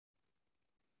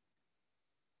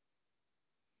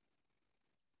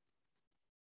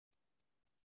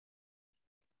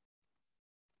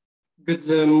Good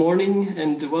morning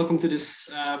and welcome to this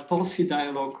policy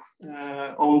dialogue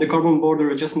on the carbon border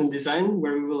adjustment design,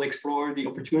 where we will explore the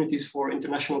opportunities for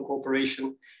international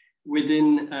cooperation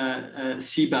within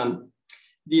CBAM.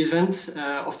 The event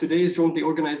of today is jointly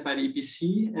organized by the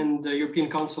EPC and the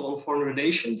European Council on Foreign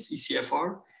Relations,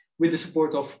 ECFR, with the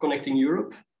support of Connecting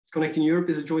Europe. Connecting Europe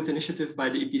is a joint initiative by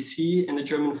the EPC and the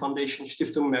German foundation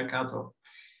Stiftung Mercator.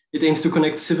 It aims to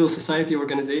connect civil society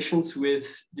organizations with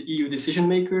the EU decision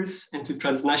makers and to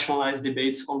transnationalize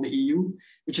debates on the EU,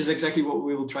 which is exactly what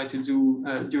we will try to do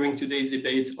during today's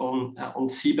debate on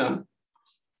CBAM.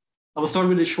 I will start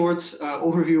with a short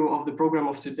overview of the program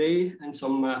of today and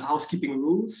some housekeeping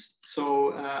rules.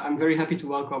 So I'm very happy to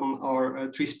welcome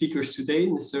our three speakers today,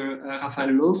 Mr.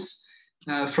 Rafael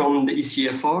from the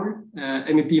ECFR,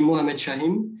 MEP Mohammed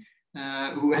Chahim,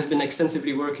 who has been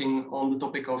extensively working on the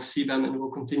topic of CBAM and will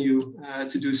continue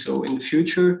to do so in the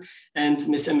future, and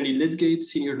Ms. Emily Lydgate,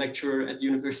 Senior Lecturer at the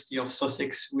University of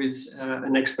Sussex, who is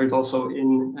an expert also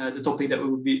in the topic that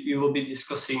we will be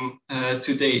discussing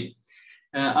today.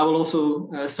 I will also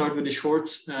start with a short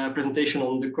presentation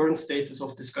on the current status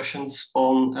of discussions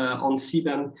on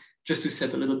CBAM, just to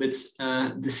set a little bit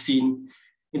the scene.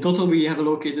 In total, we have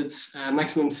allocated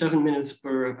maximum 7 minutes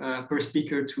per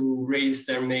speaker to raise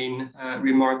their main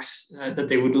remarks that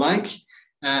they would like.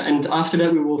 And after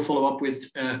that, we will follow up with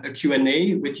a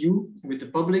Q&A with you, with the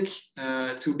public,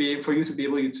 for you to be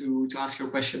able to ask your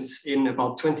questions in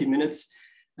about 20 minutes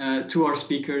to our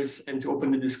speakers and to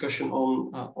open the discussion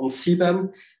on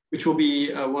CBAM, which will be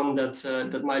one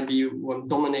that might be one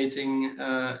dominating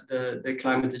the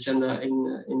climate agenda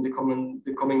in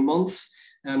the coming months.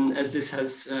 As this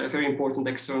has very important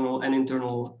external and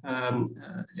internal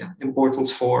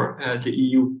importance for the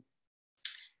EU.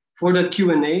 For that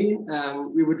Q&A,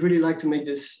 we would really like to make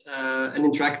this an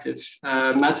interactive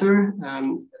matter.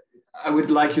 I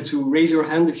would like you to raise your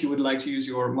hand if you would like to use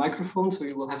your microphone, so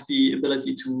you will have the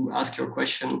ability to ask your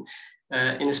question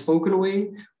in a spoken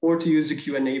way, or to use the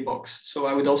Q&A box. So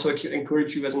I would also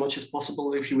encourage you as much as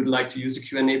possible, if you would like to use the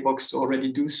Q&A box, to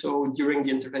already do so during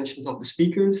the interventions of the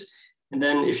speakers. And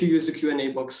then if you use the Q&A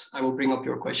box, I will bring up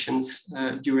your questions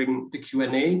during the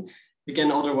Q&A.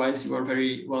 Again, otherwise, you are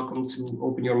very welcome to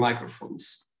open your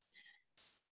microphones.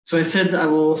 So I said I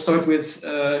will start with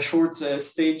a short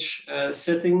stage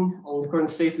setting on the current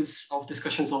status of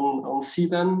discussions on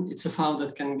CBAM. It's a file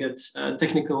that can get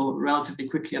technical relatively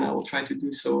quickly, and I will try to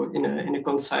do so in a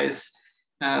concise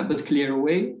but clear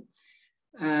way.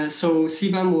 So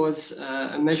CBAM was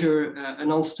a measure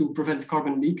announced to prevent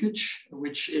carbon leakage,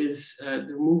 which is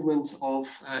the movement of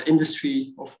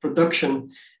industry, of production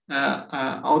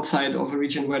outside of a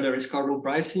region where there is carbon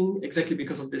pricing, exactly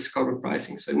because of this carbon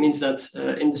pricing. So it means that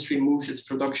industry moves its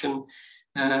production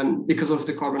because of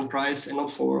the carbon price and not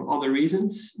for other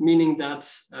reasons, meaning that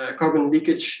carbon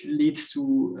leakage leads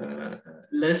to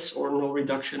less or no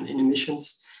reduction in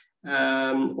emissions,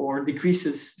 or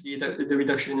decreases the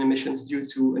reduction in emissions due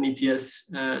to an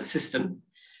ETS system.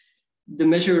 The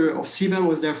measure of CBAM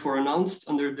was therefore announced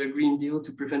under the Green Deal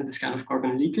to prevent this kind of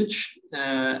carbon leakage,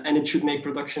 and it should make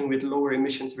production with lower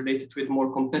emissions related to it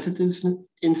more competitive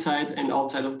inside and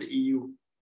outside of the EU.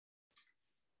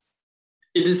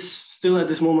 It is still at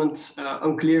this moment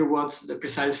unclear what the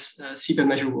precise CBAM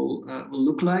measure will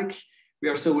look like. We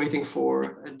are still waiting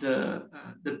for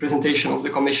the presentation of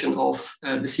the Commission of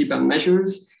the CBAM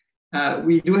measures.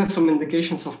 We do have some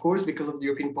indications, of course, because of the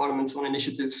European Parliament's own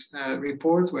initiative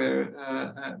report, where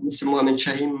Mr. Mohammed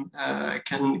Chahim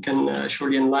can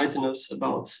surely enlighten us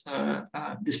about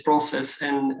this process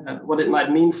and what it might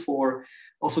mean for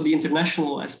also the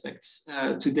international aspects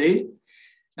today.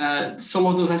 Some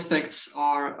of those aspects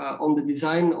are on the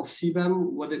design of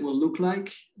CBAM, what it will look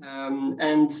like,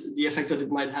 and the effects that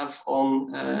it might have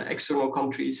on external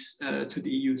countries to the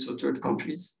EU, so third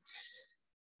countries.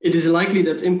 It is likely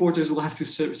that importers will have to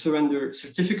surrender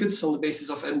certificates on the basis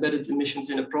of embedded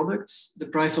emissions in a product, the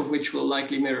price of which will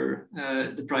likely mirror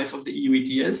the price of the EU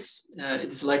ETS. It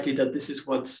is likely that this is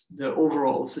what the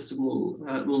overall system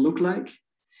will look like.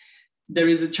 There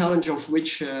is a challenge of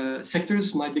which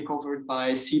sectors might be covered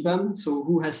by CBAM. So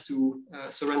who has to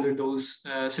surrender those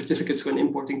certificates when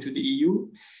importing to the EU?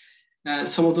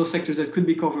 Some of those sectors that could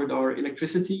be covered are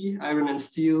electricity, iron and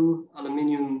steel,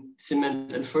 aluminium,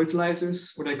 cement, and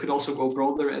fertilizers, or they could also go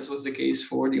broader, as was the case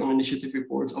for the own initiative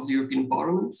report of the European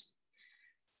Parliament.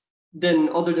 Then,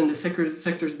 other than the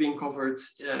sectors being covered,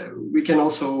 we can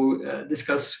also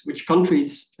discuss which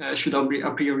countries should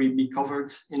a priori be covered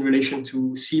in relation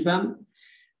to CBAM.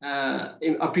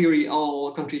 A priori,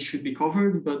 all countries should be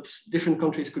covered, but different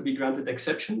countries could be granted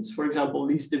exceptions. For example,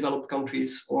 least developed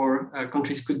countries or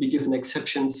countries could be given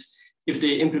exceptions if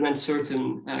they implement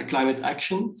certain climate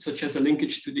action, such as a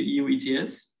linkage to the EU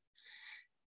ETS.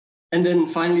 And then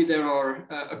finally, there are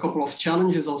a couple of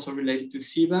challenges also related to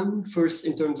CBAM. First,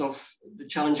 in terms of the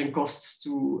challenging costs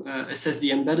to assess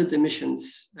the embedded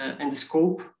emissions and the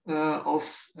scope of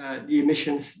the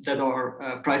emissions that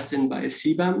are priced in by a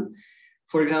CBAM.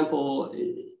 For example,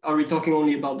 are we talking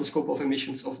only about the scope of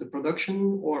emissions of the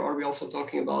production, or are we also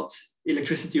talking about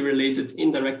electricity-related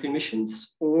indirect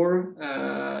emissions, or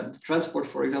the transport,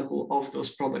 for example, of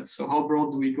those products? So how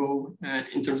broad do we go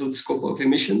in terms of the scope of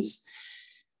emissions?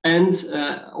 And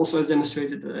also, as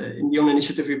demonstrated in the own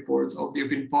initiative report of the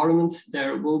European Parliament,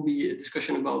 there will be a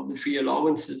discussion about the free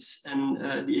allowances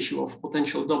and the issue of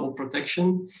potential double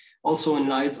protection, also in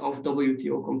light of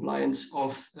WTO compliance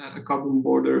of a carbon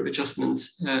border adjustment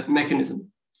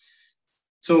mechanism.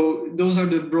 So those are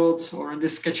the broad, or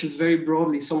this sketches very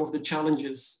broadly some of the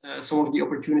challenges, some of the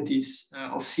opportunities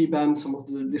of CBAM, some of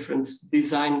the different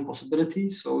design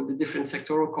possibilities. So the different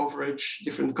sectoral coverage,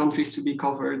 different countries to be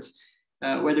covered,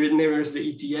 whether it mirrors the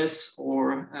ETS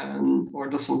or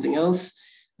does something else,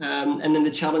 and then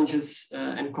the challenges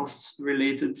and costs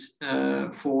related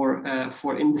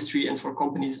for industry and for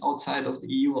companies outside of the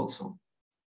EU also.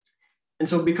 And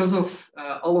so, because of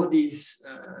all of these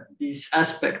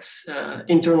aspects,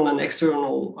 internal and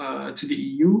external to the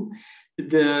EU,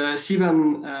 the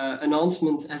CBAM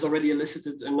announcement has already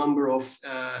elicited a number of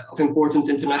important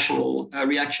international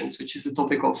reactions, which is the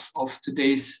topic of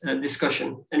today's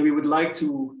discussion. And we would like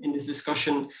to, in this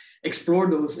discussion, explore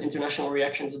those international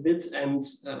reactions a bit and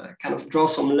kind of draw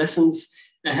some lessons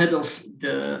ahead of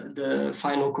the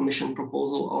final Commission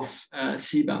proposal of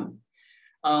CBAM.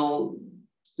 I'll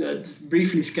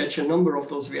briefly sketch a number of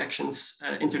those reactions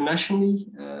internationally.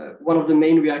 One of the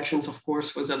main reactions, of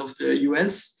course, was that of the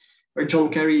US, where John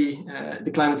Kerry,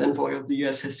 the climate envoy of the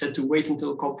US, has said to wait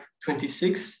until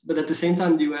COP26. But at the same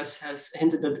time, the US has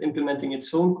hinted at implementing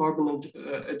its own carbon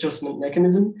adjustment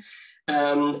mechanism.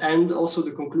 And also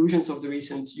the conclusions of the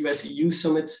recent US-EU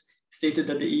summit stated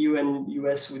that the EU and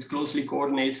US would closely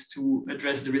coordinate to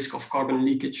address the risk of carbon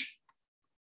leakage.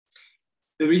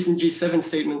 The recent G7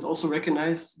 statement also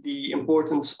recognized the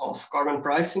importance of carbon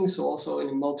pricing, so also in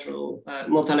a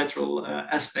multilateral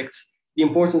aspect, the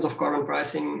importance of carbon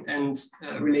pricing and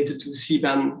related to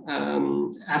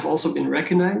CBAM have also been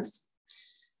recognized.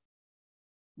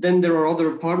 Then there are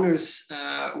other partners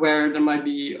where there might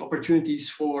be opportunities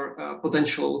for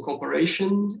potential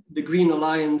cooperation. The Green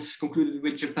Alliance concluded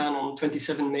with Japan on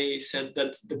 27 May said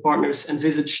that the partners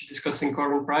envisage discussing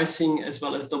carbon pricing as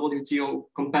well as WTO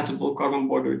compatible carbon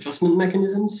border adjustment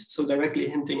mechanisms. So directly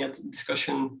hinting at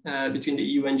discussion between the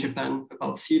EU and Japan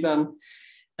about CBAM.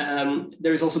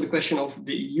 There is also the question of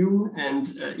the EU and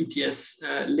ETS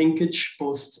linkage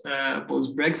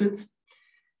post-Brexit.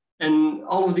 And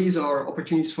all of these are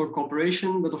opportunities for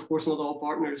cooperation, but of course not all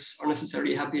partners are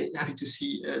necessarily happy to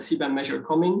see a CBAM measure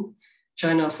coming.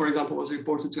 China, for example, was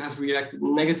reported to have reacted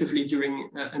negatively during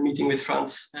a meeting with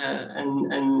France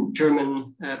and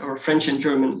German or French and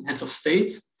German heads of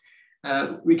state.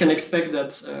 We can expect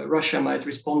that Russia might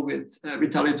respond with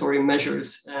retaliatory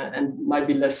measures and might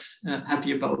be less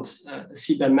happy about a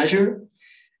CBAM measure.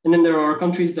 And then there are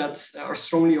countries that are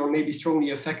strongly or maybe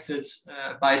strongly affected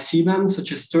by CBAM,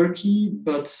 such as Turkey,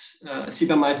 but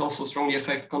CBAM might also strongly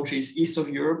affect countries east of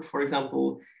Europe, for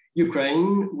example,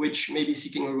 Ukraine, which may be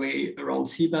seeking a way around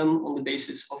CBAM on the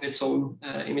basis of its own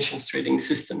emissions trading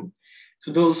system.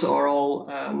 So those are all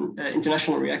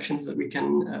international reactions that we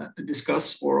can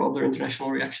discuss, or other international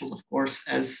reactions, of course,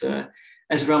 as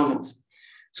relevant.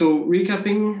 So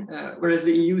recapping, whereas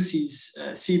the EU sees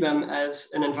CBAM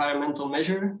as an environmental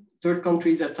measure, third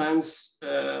countries at times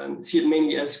see it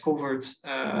mainly as covert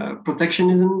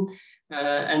protectionism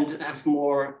and have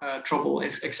more trouble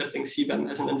accepting CBAM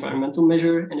as an environmental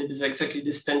measure. And it is exactly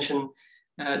this tension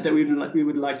that we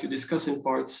would like to discuss in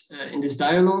parts in this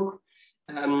dialogue.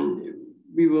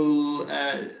 We will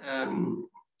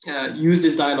use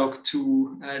this dialogue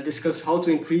to discuss how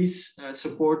to increase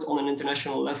support on an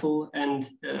international level and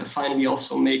finally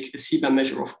also make a CBAM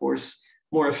measure, of course,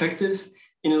 more effective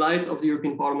in light of the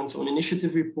European Parliament's own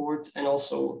initiative report and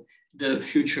also the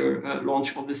future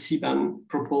launch of the CBAM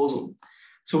proposal.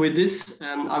 So with this,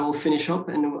 I will finish up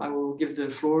and I will give the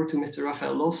floor to Mr.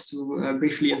 Rafael to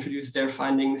briefly introduce their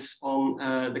findings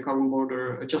on the carbon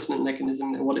border adjustment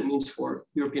mechanism and what it means for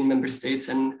European member states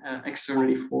and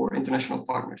externally for international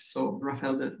partners. So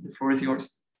Rafael, the floor is yours.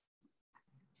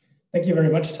 Thank you very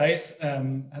much, Thijs.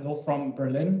 Hello from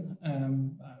Berlin.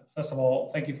 First of all,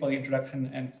 thank you for the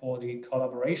introduction and for the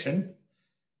collaboration.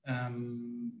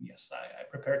 Yes, I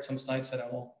prepared some slides that I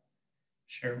will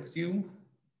share with you.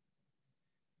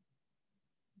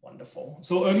 Wonderful.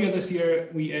 So earlier this year,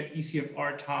 we at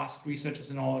ECFR tasked researchers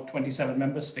in all 27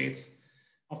 member states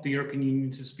of the European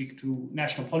Union to speak to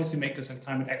national policymakers and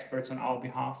climate experts on our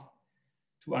behalf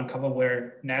to uncover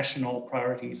where national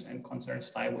priorities and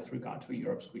concerns lie with regard to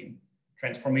Europe's green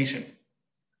transformation.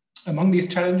 Among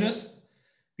these challenges,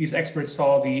 these experts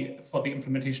saw for the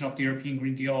implementation of the European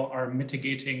Green Deal are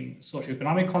mitigating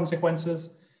socioeconomic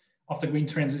consequences of the green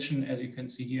transition. As you can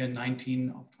see here,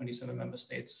 19 of 27 member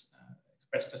states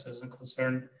expressed this as a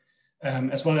concern,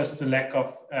 as well as the lack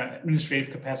of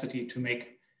administrative capacity to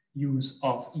make use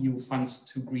of EU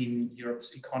funds to green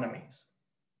Europe's economies.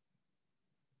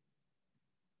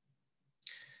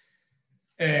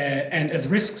 And as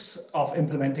risks of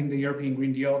implementing the European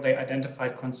Green Deal, they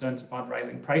identified concerns about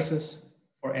rising prices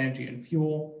for energy and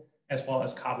fuel, as well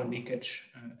as carbon leakage,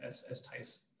 as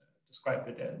Thijs described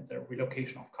it, the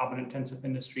relocation of carbon-intensive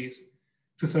industries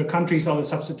to third countries, or the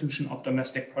substitution of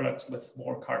domestic products with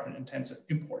more carbon-intensive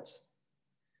imports.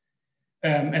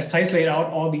 As Thijs laid out,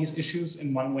 all these issues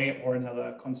in one way or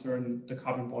another concern the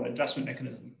carbon border adjustment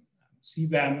mechanism.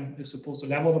 CBAM is supposed to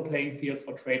level the playing field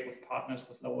for trade with partners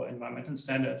with lower environmental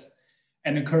standards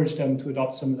and encourage them to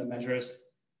adopt similar measures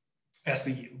as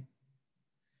the EU.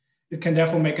 It can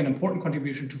therefore make an important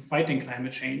contribution to fighting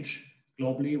climate change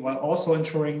globally, while also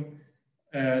ensuring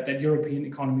that European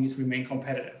economies remain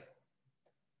competitive.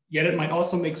 Yet it might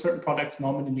also make certain products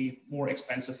nominally more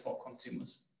expensive for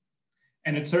consumers.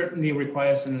 And it certainly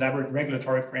requires an elaborate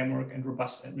regulatory framework and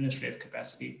robust administrative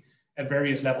capacity at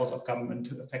various levels of government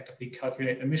to effectively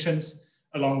calculate emissions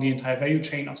along the entire value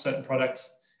chain of certain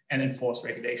products and enforce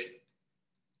regulation.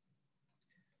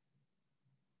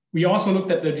 We also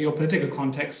looked at the geopolitical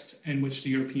context in which the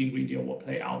European Green Deal will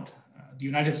play out. The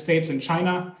United States and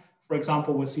China, for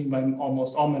example, were seen by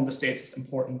almost all member states as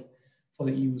important for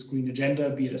the EU's green agenda,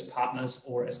 be it as partners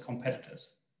or as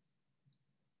competitors.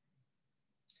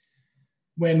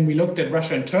 When we looked at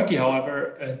Russia and Turkey,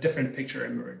 however, a different picture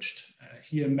emerged.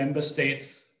 Here, member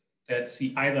states that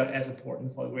see either as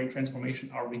important for the green transformation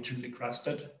are regionally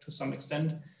clustered to some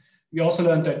extent. We also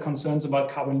learned that concerns about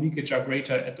carbon leakage are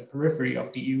greater at the periphery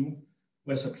of the EU,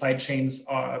 where supply chains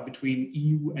are between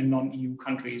EU and non-EU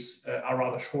countries are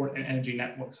rather short and energy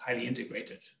networks highly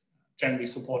integrated, generally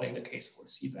supporting the case for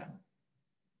CBAM.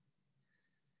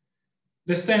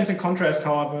 This stands in contrast,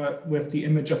 however, with the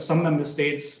image of some member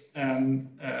states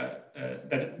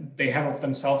that they have of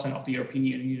themselves and of the European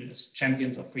Union as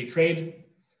champions of free trade.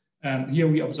 Here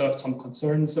we observed some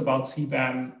concerns about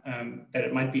CBAM, that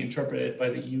it might be interpreted by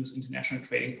the EU's international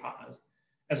trading partners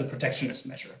as a protectionist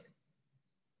measure.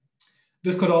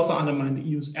 This could also undermine the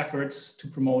EU's efforts to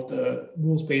promote the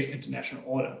rules-based international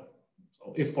order.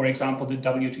 So if, for example, the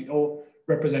WTO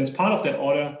represents part of that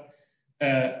order,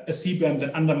 a CBAM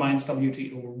that undermines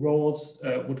WTO rules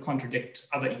would contradict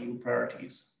other EU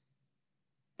priorities.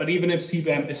 But even if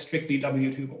CBAM is strictly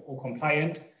WTO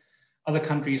compliant, other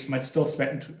countries might still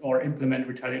threaten to or implement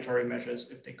retaliatory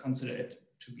measures if they consider it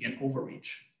to be an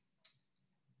overreach.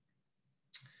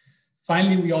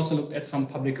 Finally, we also looked at some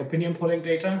public opinion polling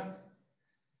data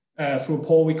through a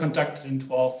poll we conducted in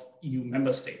 12 EU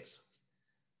member states.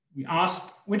 We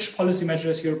asked which policy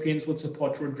measures Europeans would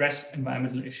support to address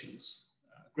environmental issues.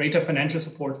 Greater financial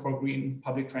support for green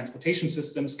public transportation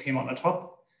systems came on the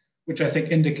top, which I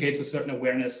think indicates a certain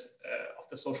awareness of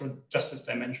the social justice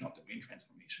dimension of the green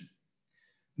transformation.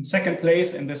 In second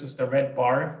place, and this is the red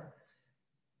bar,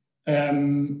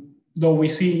 though we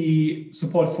see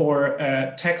support for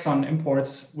tax on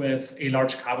imports with a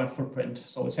large carbon footprint.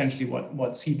 So essentially what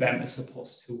CBAM is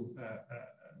supposed to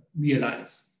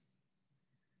realize.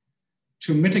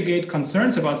 To mitigate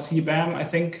concerns about CBAM, I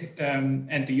think,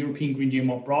 and the European Green Deal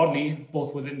more broadly,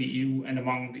 both within the EU and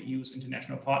among the EU's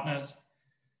international partners,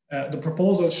 the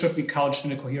proposals should be couched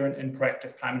in a coherent and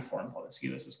proactive climate foreign policy.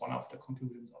 This is one of the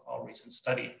conclusions of our recent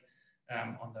study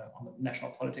on the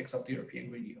national politics of the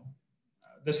European Green Deal.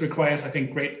 This requires, I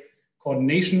think, great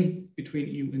coordination between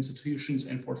EU institutions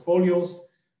and portfolios,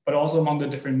 but also among the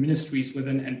different ministries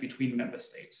within and between member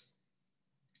states.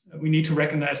 We need to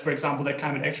recognize, for example, that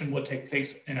climate action will take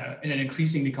place in an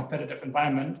increasingly competitive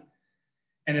environment.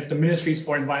 And if the ministries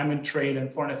for environment, trade,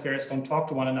 and foreign affairs don't talk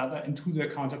to one another and to their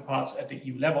counterparts at the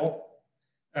EU level,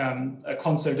 a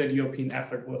concerted European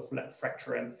effort will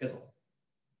fracture and fizzle.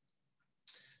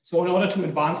 So in order to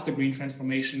advance the green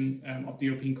transformation of the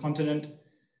European continent,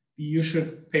 the EU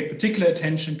should pay particular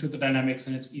attention to the dynamics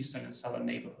in its eastern and southern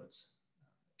neighborhoods.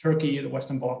 Turkey, the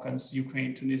Western Balkans,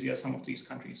 Ukraine, Tunisia, some of these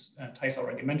countries Thijs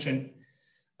already mentioned,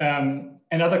 and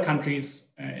other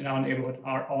countries in our neighborhood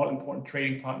are all important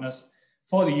trading partners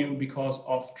for the EU because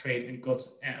of trade in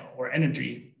goods or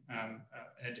energy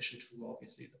in addition to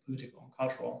obviously the political and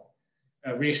cultural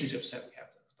relationships that we have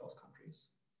with those countries.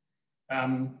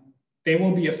 They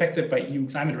will be affected by EU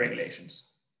climate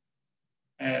regulations.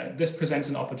 This presents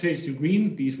an opportunity to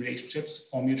green these relationships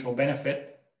for mutual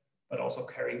benefit, but also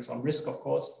carrying some risk, of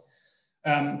course,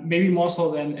 maybe more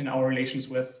so than in our relations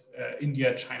with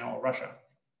India, China, or Russia.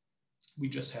 We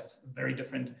just have very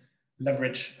different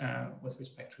leverage with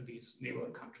respect to these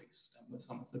neighborhood countries than with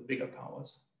some of the bigger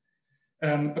powers.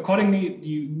 Accordingly, the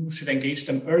EU should engage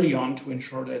them early on to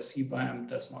ensure that CBAM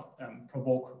does not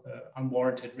provoke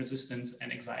unwarranted resistance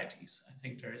and anxieties. I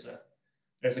think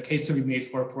there's a case to be made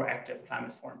for a proactive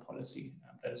climate foreign policy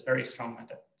that is very strong, and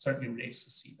that certainly relates to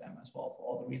CBAM as well, for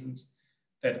all the reasons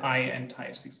that I and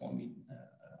Thijs before me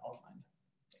outlined.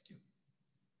 Thank you.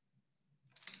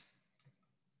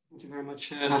 Thank you very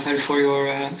much, Rafael, for your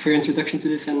introduction to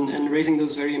this and raising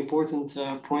those very important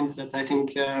points that I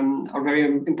think are very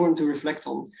important to reflect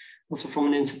on, also from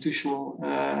an institutional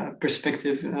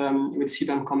perspective with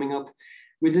CBAM coming up.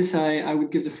 With this, I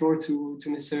would give the floor to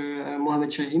Mr. Mohammed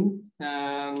Chahim.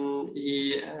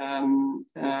 He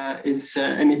is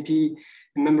MEP,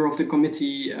 a member of the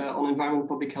Committee on Environment,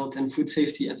 Public Health and Food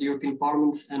Safety at the European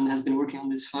Parliament, and has been working on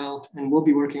this file and will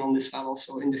be working on this file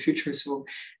also in the future. So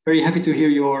very happy to hear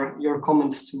your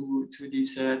comments to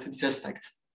these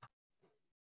aspects.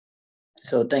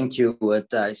 So thank you,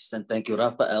 Thijs, and thank you,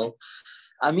 Rafael.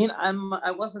 I mean,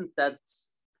 I wasn't that,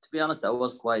 to be honest, I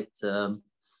was quite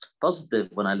positive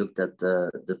when I looked at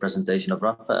the presentation of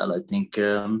Rafael. I think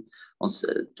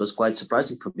it was quite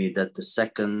surprising for me that the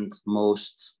second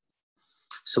most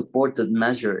supported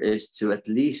measure is to at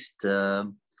least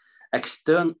internalize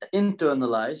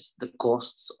the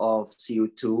costs of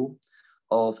CO2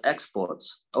 of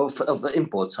exports, of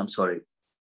imports, I'm sorry.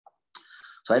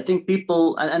 So I think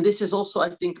people, and this is also,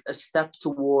 I think, a step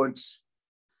towards,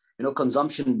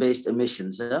 consumption-based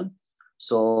emissions. Yeah?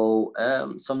 So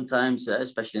sometimes,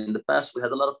 especially in the past, we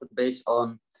had a lot of debate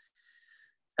on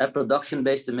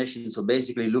production-based emissions. So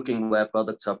basically looking where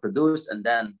products are produced and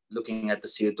then looking at the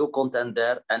CO2 content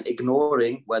there and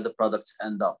ignoring where the products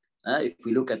end up. If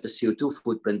we look at the CO2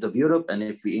 footprint of Europe, and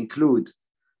if we include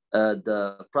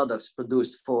the products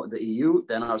produced for the EU,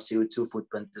 then our CO2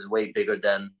 footprint is way bigger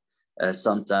than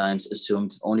sometimes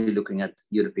assumed, only looking at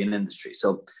European industry.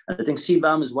 So I think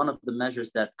CBAM is one of the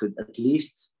measures that could at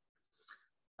least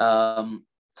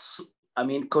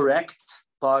correct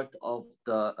part of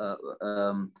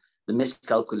the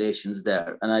miscalculations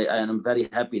there. And I'm very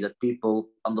happy that people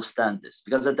understand this,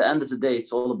 because at the end of the day,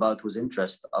 it's all about whose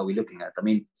interest are we looking at. I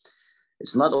mean,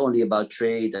 it's not only about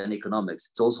trade and economics,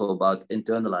 it's also about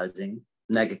internalizing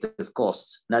negative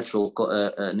costs,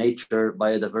 nature,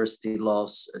 biodiversity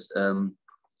loss,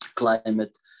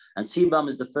 climate. And CBAM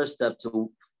is the first step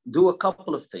to do a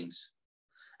couple of things.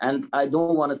 And I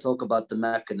don't want to talk about the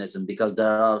mechanism because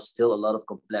there are still a lot of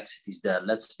complexities there.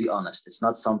 Let's be honest. It's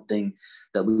not something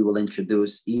that we will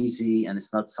introduce easy, and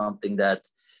it's not something that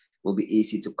will be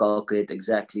easy to calculate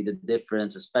exactly the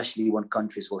difference, especially when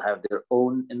countries will have their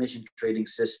own emission trading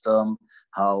system,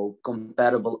 how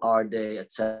compatible are they,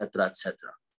 et cetera, et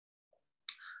cetera.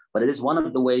 But it is one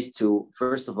of the ways to,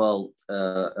 first of all,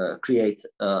 create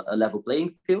a level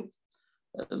playing field.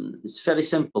 It's very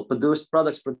simple.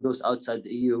 Products produced outside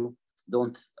the EU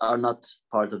are not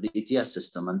part of the ETS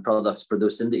system, and products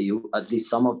produced in the EU, at least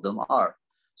some of them are.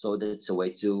 So that's a way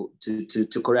to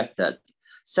correct that.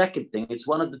 Second thing, it's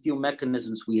one of the few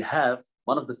mechanisms we have,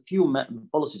 one of the few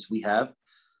policies we have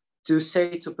to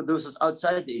say to producers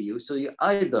outside the EU, so you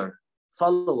either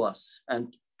follow us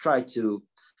and try to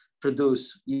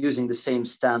produce using the same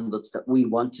standards that we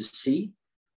want to see,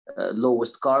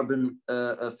 lowest carbon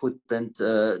footprint,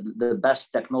 the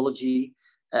best technology,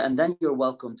 and then you're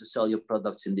welcome to sell your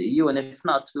products in the EU. And if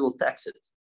not, we will tax it.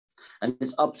 And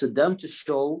it's up to them to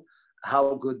show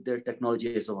how good their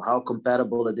technology is or how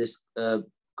compatible it is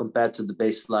compared to the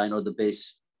baseline or the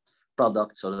base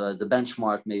products or the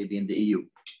benchmark maybe in the EU.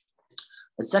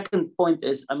 The second point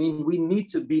is, I mean, we need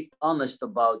to be honest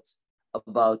about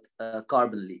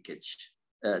carbon leakage.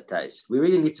 Thijs. We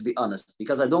really need to be honest,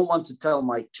 because I don't want to tell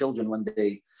my children when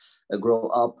they grow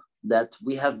up that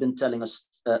we have been telling us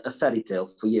a fairy tale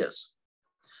for years.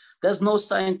 There's no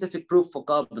scientific proof for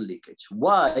carbon leakage.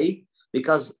 Why?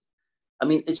 Because, I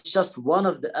mean, it's just one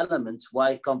of the elements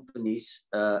why companies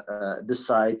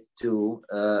decide to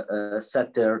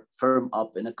set their firm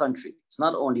up in a country. It's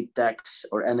not only tax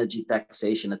or energy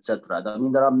taxation, etc. I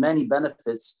mean, there are many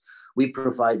benefits we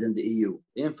provide in the EU: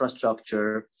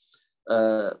 infrastructure,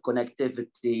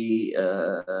 connectivity,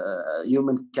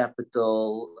 human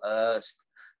capital,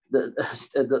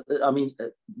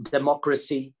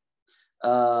 democracy,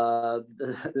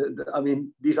 I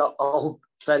mean, these are all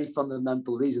very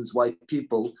fundamental reasons why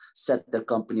people set their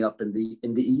company up in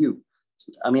the EU.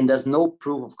 I mean, there's no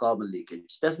proof of carbon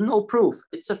leakage. There's no proof.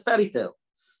 It's a fairy tale.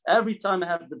 Every time I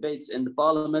have debates in the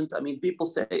parliament, I mean, people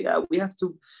say, yeah, we have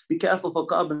to be careful for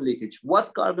carbon leakage.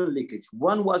 What carbon leakage?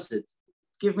 When was it?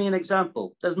 Give me an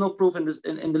example. There's no proof in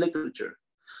the literature.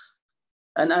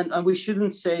 And we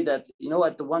shouldn't say that, you know,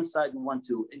 at the one side, we want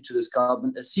to introduce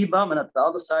carbon, CBAM, and at the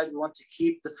other side, we want to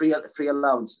keep the free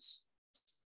allowances.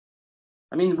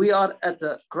 I mean, we are at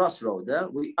a crossroad.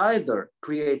 We either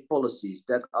create policies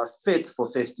that are fit for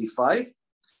 55,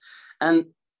 and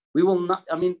we will not,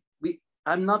 I mean,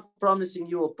 I'm not promising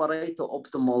you a Pareto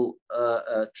optimal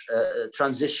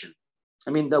transition.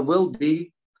 I mean, there will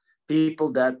be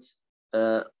people that,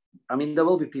 there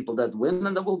will be people that win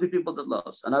and there will be people that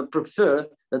lose. And I prefer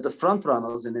that the front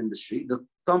runners in industry, the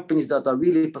companies that are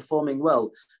really performing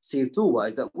well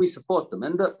CO2-wise, that we support them.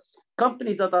 And the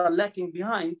companies that are lacking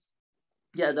behind,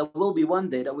 yeah, there will be one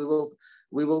day that we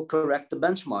will correct the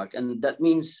benchmark. And that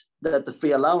means that the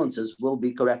free allowances will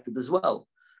be corrected as well.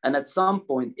 And at some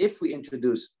point, if we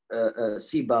introduce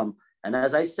CBAM, and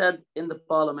as I said in the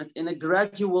parliament, in a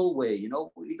gradual way, you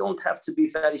know, we don't have to be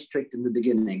very strict in the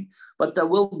beginning, but there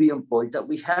will be a point that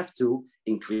we have to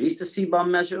increase the CBAM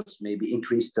measures, maybe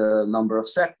increase the number of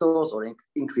sectors or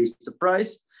increase the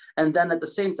price, and then at the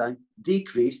same time,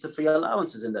 decrease the free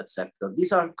allowances in that sector.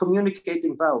 These are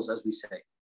communicating vows, as we say.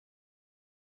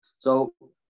 So,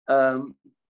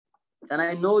 and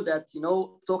I know that, you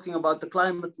know, talking about the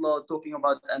climate law, talking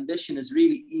about ambition is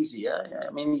really easy. Yeah?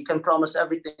 I mean, you can promise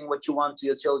everything what you want to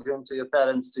your children, to your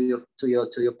parents, to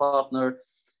your partner.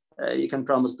 You can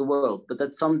promise the world, but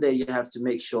that someday you have to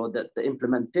make sure that the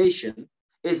implementation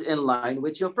is in line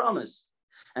with your promise.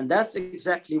 And that's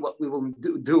exactly what we will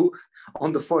do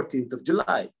on the 14th of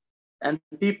July. And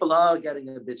people are getting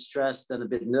a bit stressed and a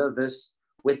bit nervous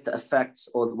with the effects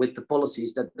or with the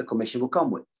policies that the Commission will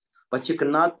come with. But you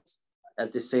cannot,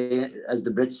 as they say, as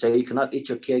the Brits say, you cannot eat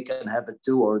your cake and have it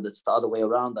too, or that's the other way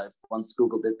around. I've once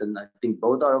Googled it and I think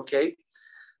both are okay.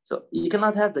 So you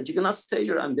cannot have that. You cannot say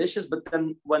you're ambitious, but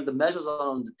then when the measures are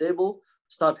on the table,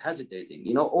 start hesitating.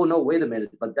 You know, oh no, wait a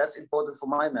minute, but that's important for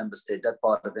my member state, that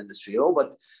part of industry. Oh,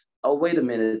 but oh, wait a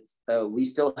minute, we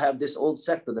still have this old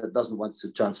sector that doesn't want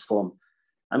to transform.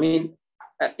 I mean,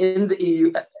 in the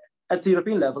EU, at the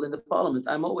European level, in the Parliament,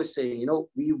 I'm always saying, you know,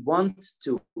 we want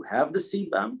to have the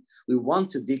CBAM, we want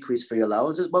to decrease free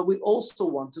allowances, but we also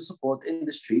want to support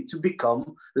industry to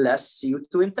become less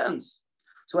CO2 intense.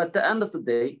 So at the end of the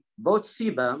day, both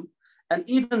CBAM and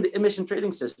even the emission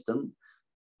trading system,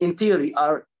 in theory,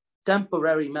 are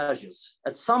temporary measures.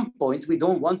 At some point, we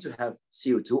don't want to have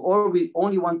CO2, or we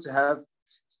only want to have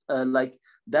like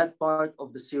that part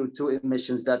of the CO2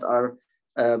 emissions that are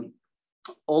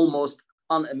almost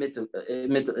unemitted, you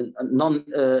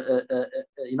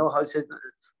know how I said,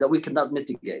 that we cannot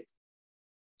mitigate.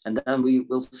 And then we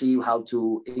will see how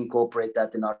to incorporate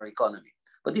that in our economy.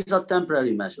 But these are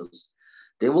temporary measures.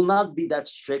 They will not be that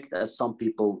strict as some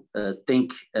people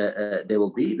think they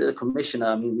will be. The Commission,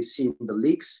 I mean, we've seen the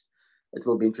leaks. It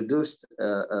will be introduced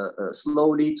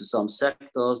slowly to some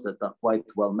sectors that are quite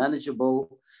well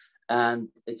manageable. And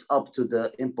it's up to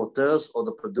the importers or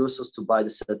the producers to buy the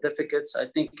certificates. I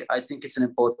think it's an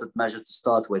important measure to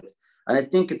start with. And I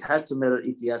think it has to mirror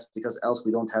ETS, because else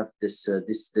we don't have this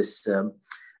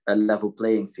level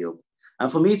playing field.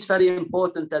 And for me, it's very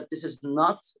important that this is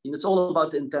not, it's all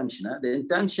about the intention. The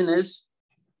intention is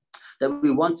that we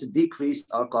want to decrease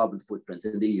our carbon footprint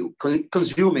in the EU,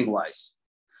 consuming wise.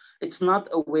 It's not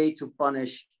a way to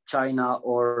punish China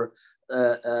or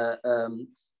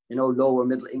lower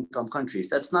middle income countries.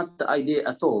 That's not the idea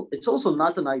at all. It's also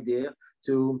not an idea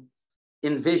to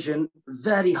envision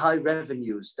very high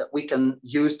revenues that we can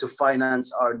use to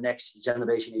finance our next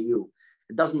generation EU.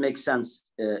 It doesn't make sense.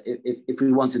 If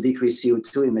we want to decrease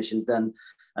CO2 emissions, then,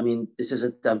 I mean, this is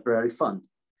a temporary fund.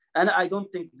 And I don't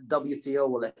think the WTO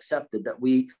will accept it, that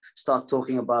we start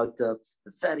talking about the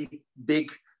very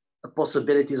big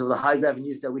possibilities of the high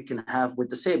revenues that we can have with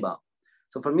the CBAM.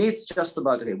 So for me, it's just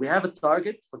about, okay, we have a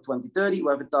target for 2030, we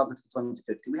have a target for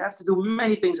 2050. We have to do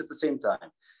many things at the same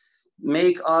time.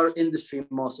 Make our industry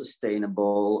more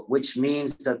sustainable, which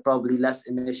means that probably less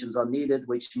emissions are needed,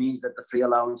 which means that the free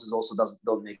allowances also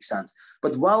don't make sense.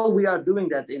 But while we are doing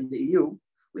that in the EU,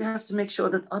 we have to make sure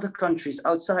that other countries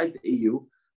outside the EU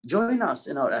join us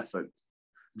in our effort.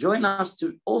 Join us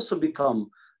to also become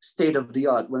state of the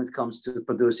art when it comes to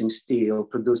producing steel,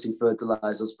 producing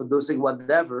fertilizers, producing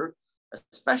whatever,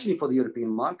 especially for the European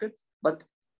market. But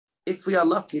if we are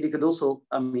lucky, they could also,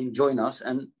 join us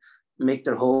and make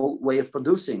their whole way of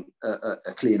producing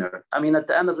cleaner. I mean, at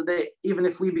the end of the day, even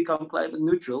if we become climate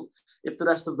neutral, if the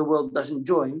rest of the world doesn't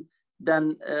join,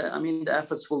 then I mean, the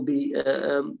efforts will be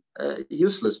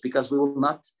useless because we will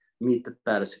not meet the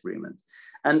Paris Agreement.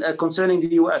 And concerning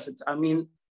the US, I mean,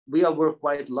 we're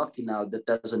quite lucky now that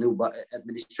there's a new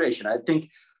administration. I think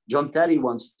John Terry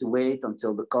wants to wait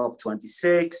until the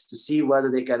COP26 to see whether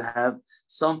they can have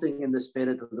something in the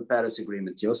spirit of the Paris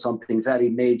Agreement, something very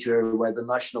major where the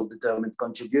national determined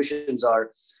contributions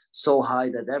are so high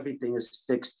that everything is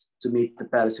fixed to meet the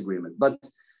Paris Agreement. But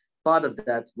part of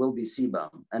that will be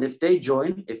CBAM. And if they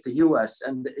join, if the US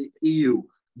and the EU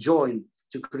join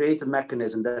to create a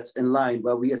mechanism that's in line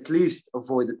where we at least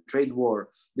avoid a trade war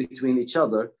between each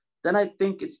other, then I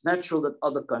think it's natural that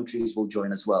other countries will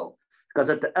join as well. Because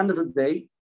at the end of the day,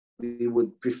 we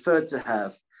would prefer to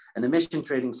have an emission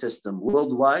trading system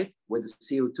worldwide with a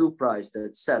CO2 price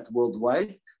that's set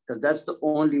worldwide, because that's the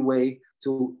only way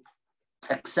to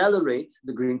accelerate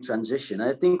the green transition.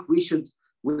 I think we should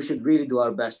really do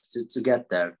our best to get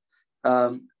there.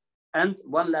 And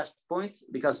one last point,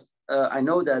 because I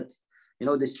know that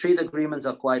these trade agreements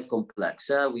are quite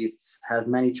complex. We've had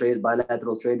many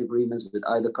bilateral trade agreements with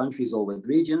either countries or with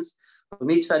regions. For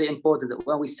me, it's very important that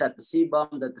when we set the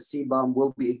CBAM, that the CBAM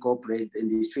will be incorporated in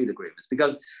these trade agreements.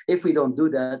 Because if we don't do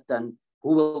that, then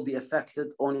who will be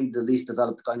affected? Only the least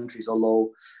developed countries or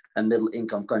low and middle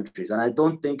income countries. And I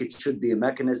don't think it should be a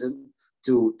mechanism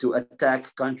to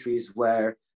attack countries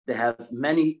where they have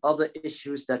many other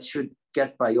issues that should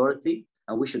get priority,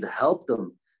 and we should help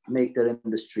them make their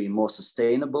industry more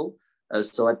sustainable.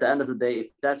 So at the end of the day, if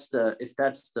that's the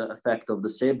effect of the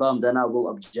CBAM, then I will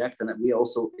object, and we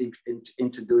also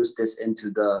introduce this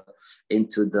into the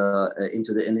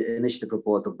initiative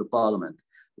report of the Parliament.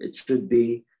 It should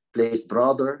be placed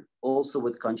broader, also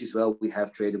with countries where we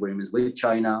have trade agreements with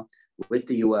China, with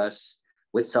the US,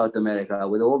 with South America,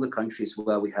 with all the countries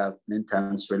where we have an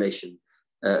intense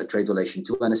trade relation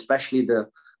to, and especially the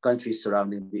countries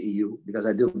surrounding the EU, because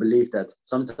I do believe that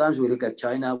sometimes we look at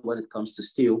China when it comes to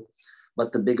steel,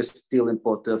 but the biggest steel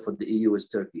importer for the EU is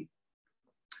Turkey.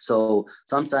 So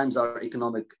sometimes our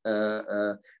economic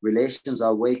relations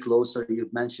are way closer.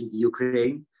 You've mentioned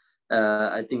Ukraine.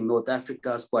 I think North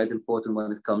Africa is quite important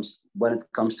when it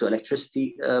comes to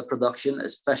electricity production,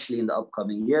 especially in the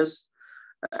upcoming years.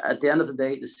 At the end of the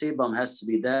day, the CBAM has to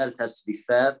be there. It has to be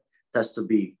fair. It has to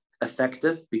be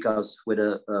effective, because with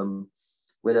a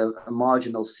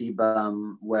marginal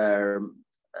CBAM where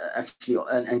actually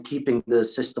and keeping the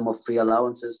system of free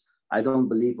allowances, I don't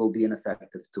believe will be an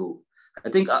effective tool. I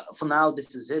think for now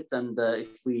this is it, and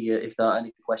if there are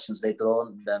any questions later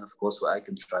on, then of course I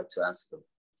can try to answer them.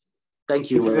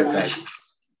 Thank you.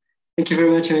 Thank you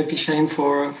very much, MP Chahim,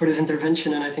 for this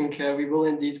intervention, and I think we will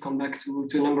indeed come back to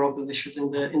a number of those issues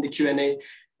in the Q&A.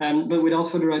 But without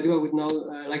further ado, I would now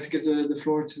like to give the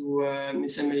floor to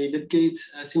Ms. Emily Lydgate,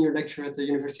 a senior lecturer at the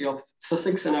University of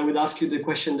Sussex, and I would ask you the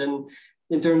question then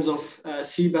in terms of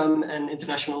CBAM and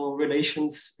international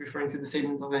relations, referring to the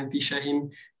statement of MP Chahim.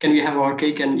 Can we have our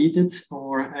cake and eat it,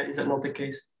 or is that not the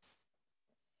case?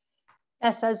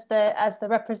 Yes, as the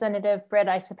representative Brit,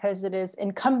 I suppose it is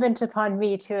incumbent upon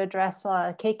me to address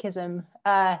cakeism.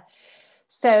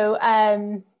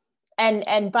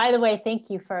 And by the way, thank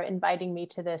you for inviting me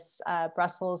to this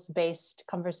Brussels-based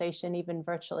conversation, even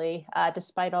virtually,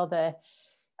 despite all the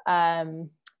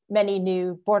many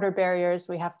new border barriers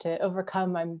we have to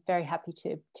overcome. I'm very happy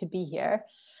to be here.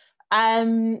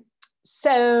 I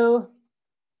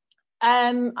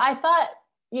thought,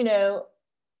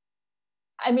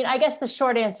 I mean, I guess the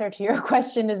short answer to your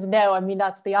question is no. I mean,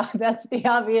 that's the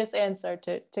obvious answer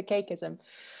to cakeism.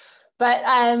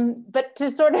 But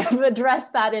to sort of address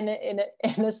that in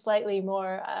a slightly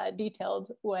more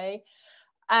detailed way,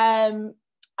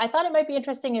 I thought it might be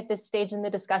interesting at this stage in the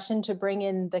discussion to bring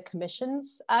in the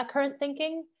Commission's current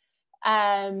thinking,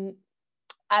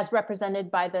 as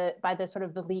represented by the sort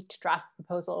of the leaked draft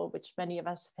proposal, which many of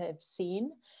us have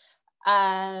seen,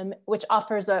 which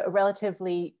offers a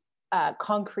relatively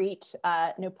concrete,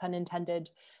 no pun intended,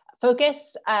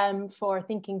 focus for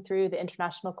thinking through the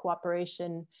international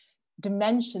cooperation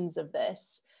dimensions of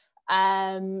this.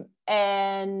 One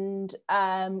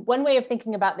way of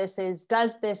thinking about this is,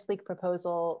 does this leaked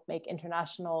proposal make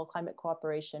international climate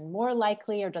cooperation more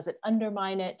likely, or does it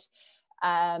undermine it?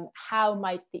 How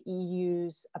might the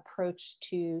EU's approach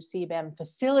to CBAM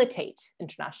facilitate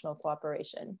international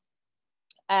cooperation?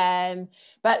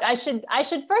 But I should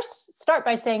first start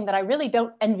by saying that I really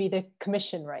don't envy the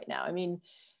Commission right now. I mean,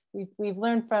 we've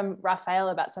learned from Rafael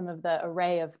about some of the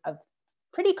array of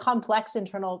pretty complex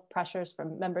internal pressures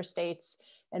from member states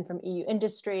and from EU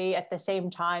industry. At the same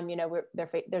time, you know,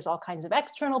 there's all kinds of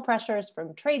external pressures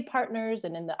from trade partners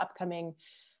and in the upcoming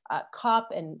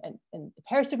COP and the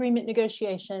Paris Agreement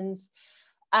negotiations.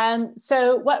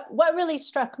 So what really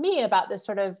struck me about this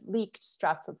sort of leaked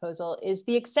draft proposal is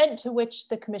the extent to which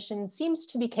the Commission seems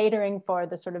to be catering for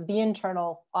the sort of the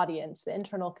internal audience, the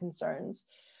internal concerns,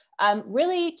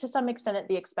 really to some extent at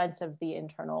the expense of the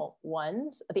external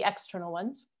ones. I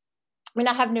mean,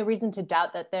 I have no reason to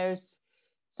doubt that there's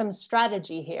some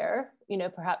strategy here, you know,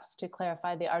 perhaps to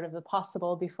clarify the art of the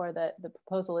possible before the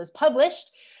proposal is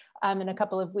published in a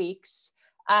couple of weeks.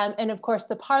 And of course,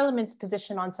 the Parliament's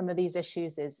position on some of these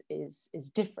issues is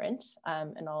different,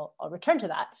 and I'll return to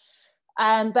that.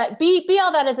 But be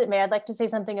all that as it may, I'd like to say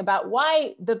something about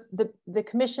why the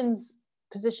Commission's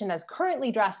position as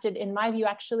currently drafted, in my view,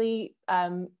 actually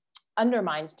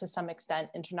undermines to some extent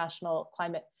international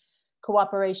climate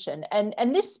cooperation.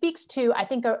 And this speaks to, I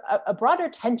think, a broader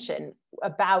tension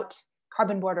about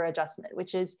carbon border adjustment,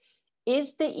 which is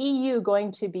the EU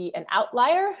going to be an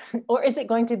outlier or is it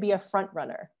going to be a front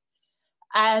runner?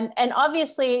 And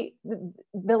obviously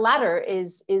the latter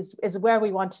is where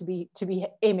we want to be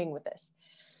aiming with this.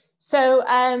 So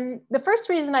the first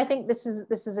reason I think this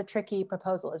is a tricky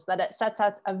proposal is that it sets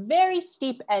out a very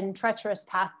steep and treacherous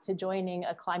path to joining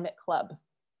a climate club.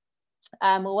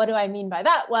 Well, what do I mean by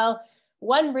that? Well,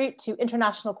 one route to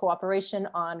international cooperation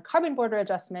on carbon border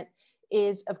adjustment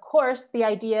is, of course, the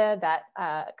idea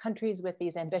that countries with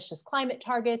these ambitious climate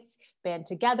targets band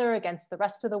together against the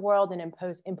rest of the world and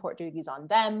impose import duties on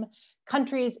them.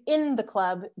 Countries in the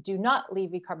club do not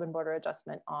levy carbon border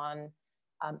adjustment on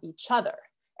each other.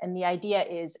 And the idea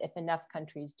is if enough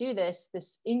countries do this,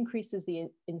 this increases the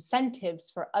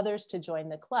incentives for others to join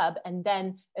the club and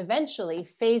then eventually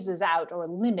phases out or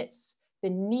limits the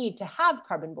need to have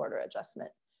carbon border adjustment.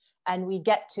 And we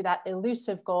get to that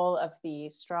elusive goal of the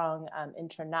strong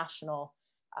international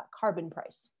carbon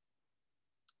price.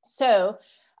 So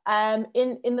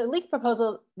in the leaked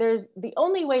proposal, there's the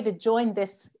only way to join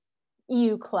this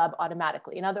EU club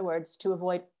automatically. In other words, to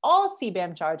avoid all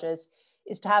CBAM charges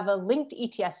is to have a linked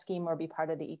ETS scheme or be part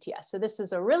of the ETS. So this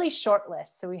is a really short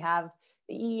list. So we have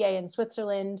the EEA in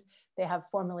Switzerland. They have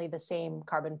formally the same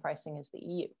carbon pricing as the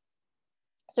EU.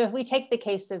 So if we take the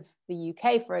case of the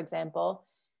UK, for example,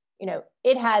 you know,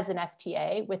 it has an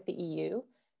FTA with the EU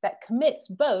that commits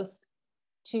both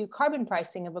to carbon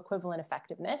pricing of equivalent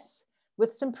effectiveness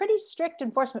with some pretty strict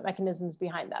enforcement mechanisms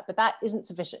behind that, but that isn't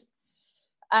sufficient.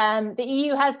 The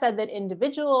EU has said that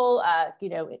individual, you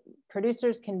know,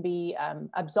 producers can be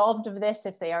absolved of this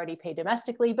if they already pay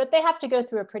domestically, but they have to go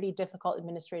through a pretty difficult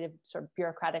administrative sort of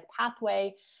bureaucratic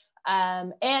pathway.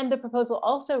 And the proposal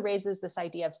also raises this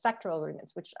idea of sectoral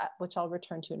agreements, which I'll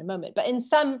return to in a moment. But in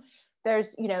some,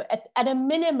 there's, you know, at a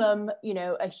minimum, you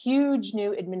know, a huge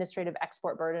new administrative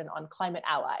export burden on climate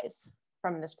allies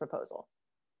from this proposal.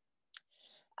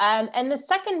 And the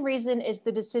second reason is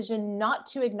the decision not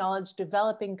to acknowledge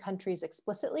developing countries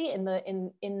explicitly in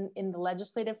the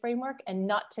legislative framework and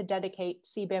not to dedicate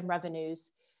CBAM revenues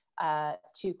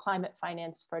to climate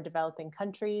finance for developing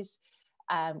countries,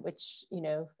 which, you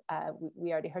know,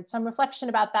 we already heard some reflection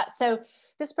about that. So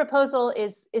this proposal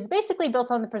is basically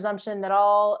built on the presumption that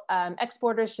all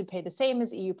exporters should pay the same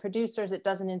as EU producers. It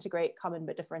doesn't integrate common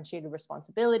but differentiated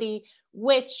responsibility,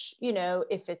 which, you know,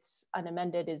 if it's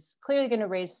unamended, is clearly going to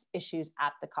raise issues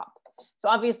at the COP. So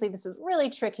obviously this is really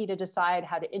tricky to decide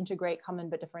how to integrate common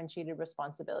but differentiated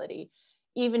responsibility.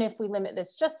 Even if we limit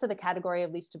this just to the category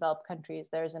of least developed countries,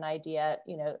 there's an idea,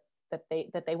 you know,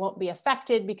 that they won't be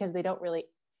affected because they don't really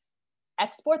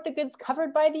export the goods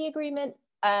covered by the agreement.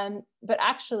 But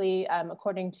actually,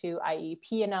 according to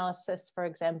IEP analysis, for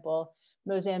example,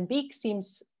 Mozambique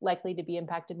seems likely to be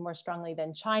impacted more strongly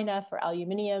than China for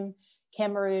aluminium,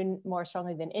 Cameroon more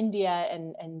strongly than India,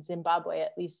 and Zimbabwe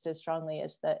at least as strongly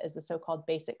as the so-called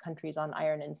basic countries on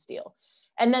iron and steel.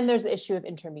 And then there's the issue of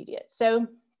intermediates. So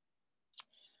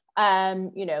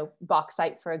you know,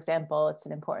 bauxite, for example, it's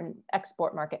an important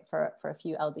export market for a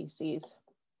few LDCs,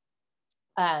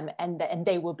 and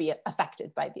they will be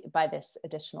affected by this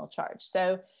additional charge.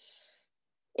 So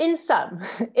in sum,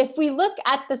 if we look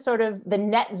at the sort of the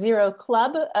net zero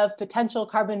club of potential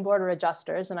carbon border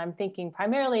adjusters, and I'm thinking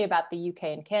primarily about the UK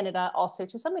and Canada, also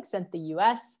to some extent the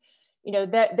US, you know,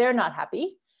 they're not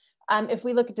happy. If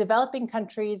we look at developing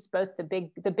countries, both the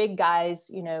big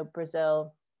guys, you know,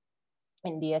 Brazil,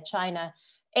 India, China,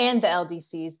 and the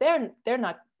LDCs, they're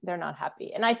not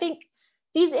happy. And I think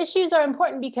these issues are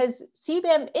important because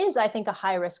CBAM is, I think, a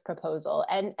high risk proposal.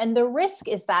 And the risk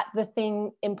is that the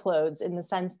thing implodes in the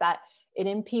sense that It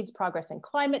impedes progress in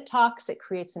climate talks. It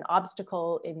creates an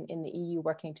obstacle in the EU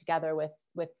working together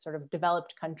with sort of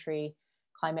developed country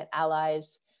climate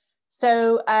allies.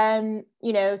 So,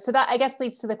 you know, so that I guess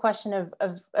leads to the question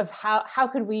of how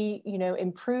could we, you know,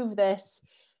 improve this,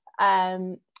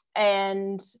 you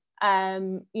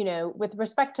know, with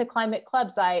respect to climate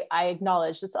clubs, I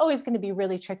acknowledge it's always going to be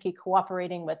really tricky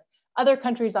cooperating with other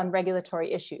countries on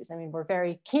regulatory issues. I mean, we're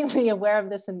very keenly aware of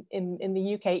this in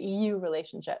the UK-EU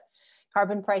relationship.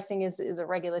 Carbon pricing is a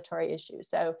regulatory issue.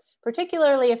 So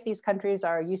particularly if these countries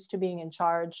are used to being in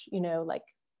charge, you know, like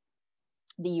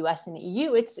the US and the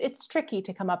EU, it's tricky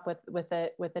to come up with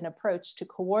an approach to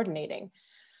coordinating.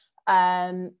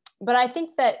 But I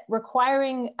think that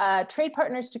requiring trade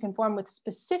partners to conform with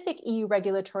specific EU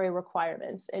regulatory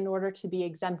requirements in order to be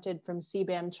exempted from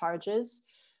CBAM charges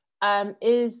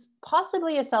is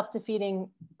possibly a self-defeating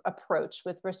approach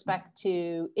with respect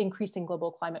to increasing global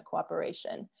climate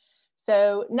cooperation.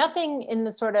 So nothing in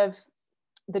the sort of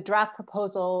the draft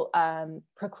proposal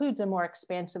precludes a more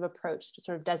expansive approach to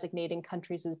sort of designating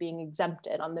countries as being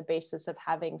exempted on the basis of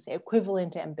having, say,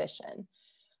 equivalent ambition.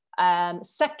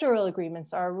 Sectoral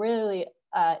agreements are a really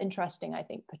interesting, I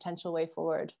think, potential way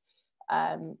forward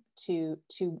to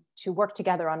work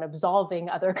together on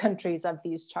absolving other countries of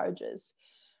these charges.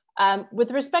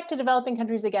 With respect to developing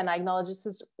countries, again, I acknowledge this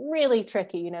is really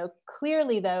tricky. You know,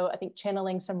 clearly, though, I think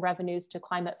channeling some revenues to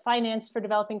climate finance for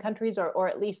developing countries, or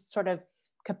at least sort of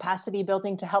capacity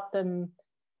building to help them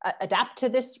adapt to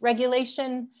this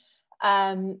regulation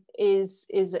is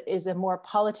a more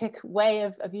politic way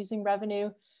of using revenue.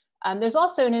 There's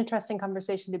also an interesting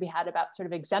conversation to be had about sort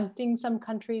of exempting some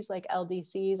countries like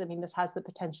LDCs. I mean, this has the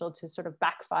potential to sort of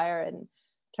backfire and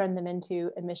turn them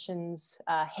into emissions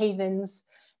havens.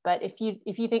 But if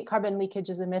you think carbon leakage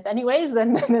is a myth anyways,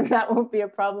 then that won't be a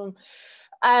problem.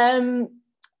 And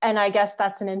I guess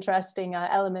that's an interesting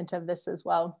element of this as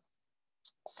well.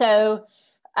 So,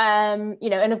 you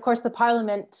know, and of course the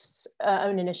Parliament's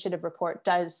own initiative report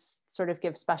does sort of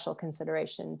give special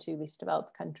consideration to least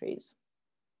developed countries.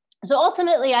 So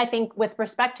ultimately, I think with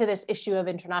respect to this issue of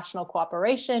international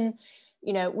cooperation,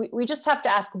 you know, we just have to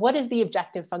ask, what is the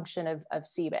objective function of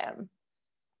CBAM?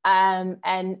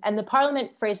 And the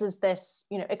Parliament phrases this,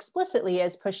 you know, explicitly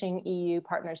as pushing EU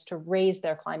partners to raise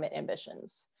their climate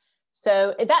ambitions.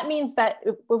 So that means that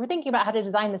if we're thinking about how to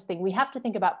design this thing, we have to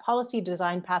think about policy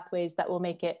design pathways that will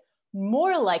make it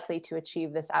more likely to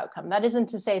achieve this outcome. That isn't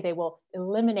to say they will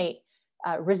eliminate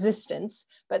resistance,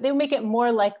 but they'll make it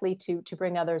more likely to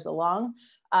bring others along.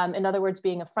 In other words,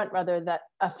 being a front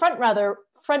runner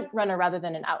rather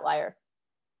than an outlier.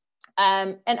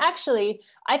 And actually,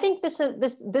 I think this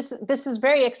is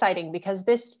very exciting because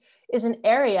this is an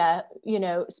area, you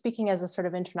know, speaking as a sort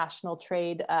of international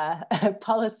trade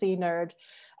policy nerd,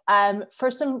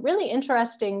 for some really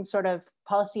interesting sort of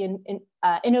policy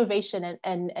innovation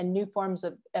and new forms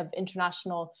of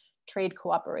international trade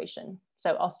cooperation.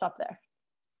 So I'll stop there.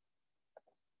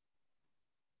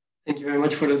 Thank you very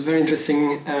much for those very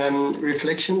interesting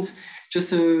reflections.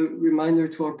 Just a reminder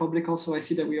to our public also, I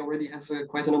see that we already have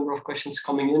quite a number of questions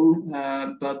coming in,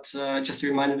 but just a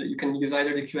reminder that you can use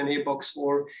either the Q&A box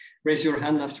or raise your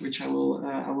hand, after which I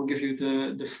will give you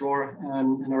the floor,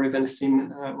 and our events team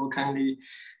will kindly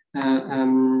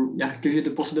give you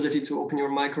the possibility to open your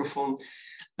microphone.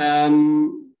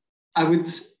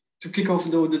 To kick off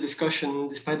though the discussion,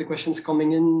 despite the questions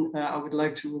coming in, I would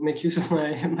like to make use of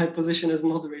my position as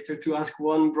moderator to ask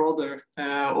one broader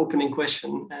opening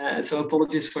question. So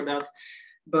apologies for that.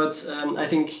 But I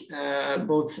think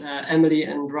both Emily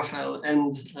and Rafael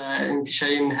and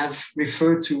Chahim have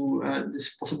referred to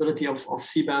this possibility of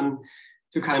CBAM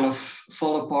to kind of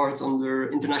fall apart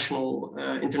under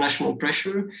international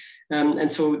pressure.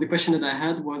 And so the question that I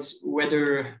had was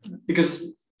whether, because,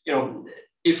 you know,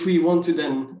 if we want to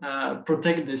then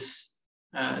protect this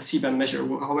CBAM measure,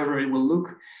 however it will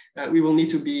look, we will need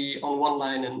to be on one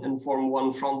line and form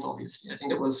one front, obviously. I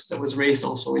think that was raised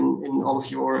also in all of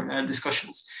your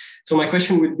discussions. So my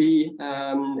question would be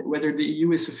whether the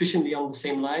EU is sufficiently on the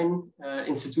same line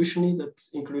institutionally, that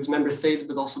includes member states,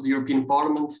 but also the European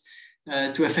Parliament,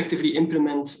 to effectively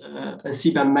implement a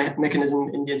CBAM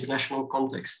mechanism in the international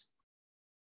context.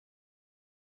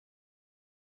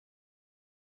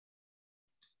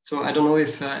 So I don't know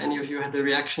if any of you had a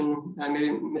reaction. Maybe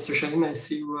Mr. Chahim, I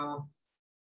see you.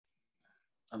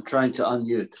 I'm trying to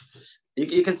unmute.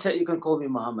 You can call me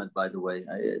Mohammed, by the way.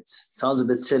 It sounds a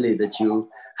bit silly that you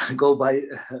go by,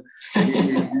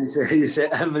 you say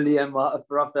Emily and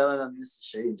Rafael and I'm Mr.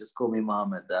 Chahim. Just call me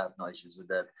Mohammed. I have no issues with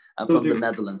that. I'm from the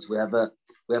Netherlands. We have a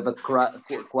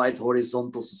quite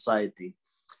horizontal society.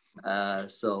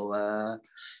 But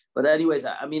anyways,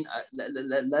 I mean,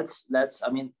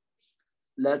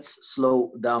 let's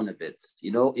slow down a bit.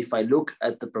 You know, if I look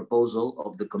at the proposal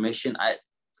of the Commission,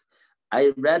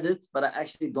 I read it, but I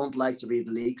actually don't like to read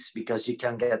leaks because you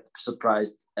can get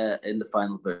surprised in the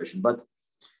final version. But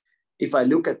if I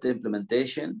look at the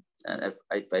implementation, I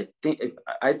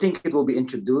think it will be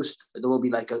introduced. There will be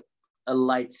like a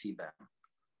light CBAM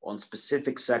on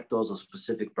specific sectors or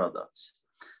specific products.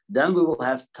 Then we will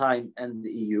have time and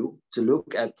the EU to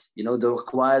look at, you know, the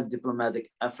required diplomatic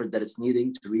effort that is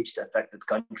needing to reach the affected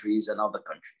countries and other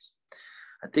countries.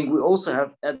 I think we also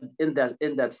have in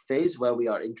that phase where we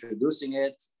are introducing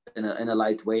it in a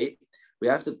light way, we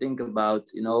have to think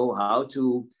about, you know, how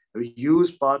to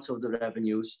reuse parts of the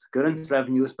revenues, the current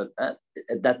revenues, but at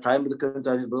that time the current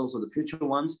revenues, but also the future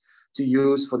ones to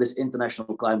use for this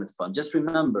international climate fund. Just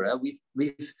remember,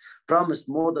 we've promised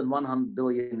more than 100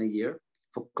 billion a year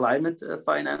for climate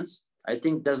finance. I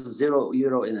think there's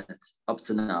 €0 in it up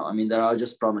to now. I mean, there are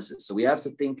just promises. So we have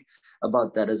to think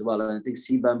about that as well. And I think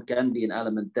CBAM can be an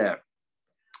element there.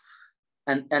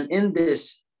 And in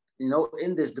this, you know,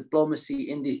 in this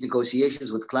diplomacy, in these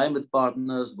negotiations with climate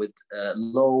partners, with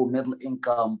low, middle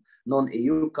income,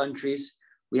 non-EU countries,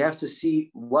 we have to see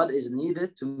what is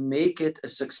needed to make it a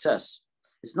success.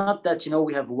 It's not that, you know,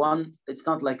 we have one, it's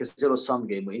not like a zero-sum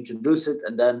game. We introduce it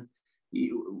and then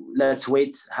let's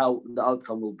wait how the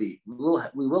outcome will be.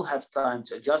 We will have time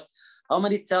to adjust. How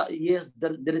many years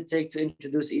did it take to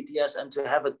introduce ETS and to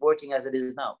have it working as it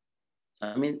is now?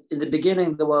 I mean, in the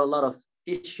beginning, there were a lot of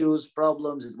issues,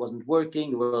 problems, it wasn't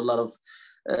working. There were a lot of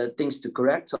things to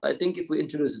correct. So I think if we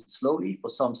introduce it slowly for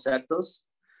some sectors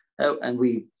and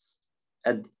we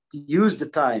use the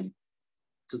time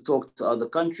to talk to other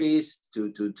countries,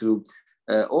 to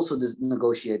also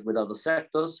negotiate with other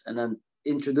sectors and then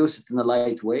introduce it in a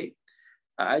light way,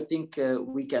 I think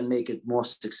we can make it more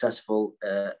successful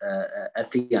at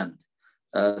the end.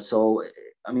 So,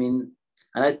 I mean,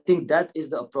 and I think that is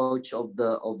the approach of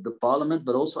the Parliament,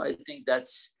 but also I think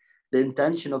that's the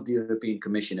intention of the European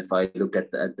Commission. If I look at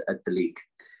the leak,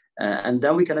 and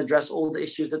then we can address all the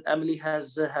issues that Emily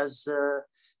has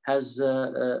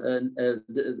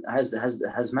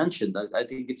mentioned. I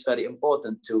think it's very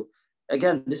important to.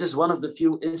 Again, this is one of the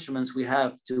few instruments we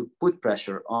have to put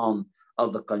pressure on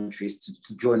other countries to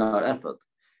join our effort.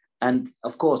 And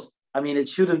of course, I mean, it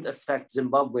shouldn't affect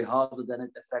Zimbabwe harder than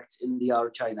it affects India or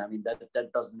China. I mean, that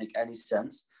doesn't make any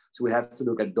sense. So we have to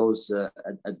look at those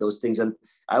things. And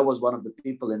I was one of the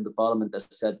people in the Parliament that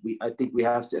said, I think we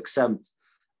have to exempt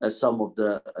some of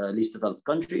the least developed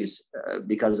countries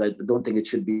because I don't think it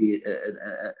should be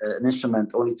an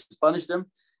instrument only to punish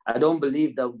them. I don't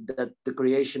believe that the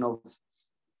creation of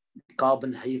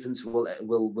carbon havens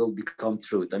will become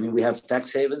truth. I mean, we have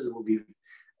tax havens. It will be.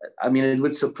 I mean, it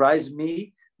would surprise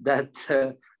me that.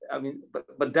 I mean,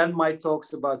 but then my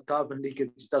talks about carbon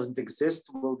leakage doesn't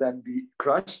exist will then be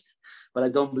crushed. But I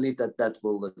don't believe that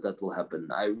will happen.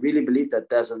 I really believe that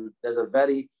there's a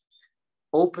very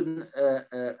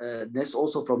openness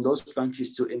also from those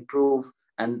countries to improve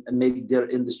and make their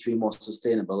industry more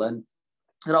sustainable. And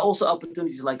there are also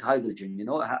opportunities like hydrogen. You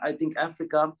know, I think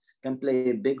Africa can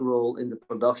play a big role in the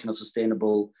production of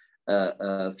sustainable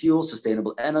fuel,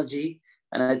 sustainable energy.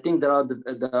 And I think there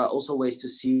are also ways to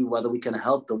see whether we can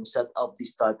help them set up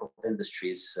these type of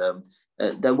industries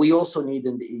that we also need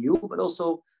in the EU, but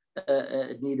also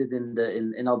needed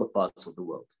in other parts of the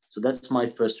world. So that's my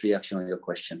first reaction on your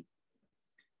question.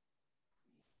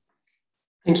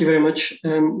 Thank you very much.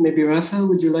 Maybe Rafael,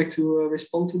 would you like to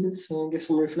respond to this and give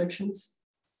some reflections?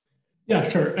 Yeah,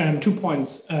 sure. 2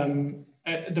 points.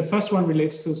 The first one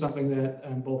relates to something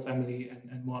that both Emily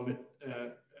and Mohammed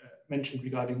mentioned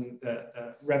regarding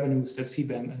the revenues that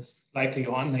CBAM is likely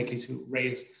or unlikely to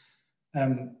raise.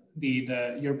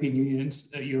 The European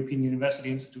University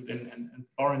Institute in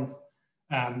Florence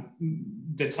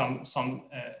did some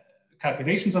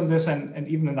calculations on this, and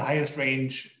even in the highest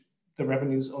range, the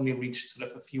revenues only reached sort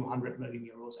of a few €100 million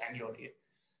annually.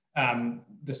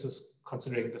 This is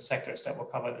considering the sectors that were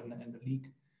covered in the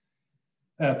leak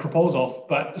proposal.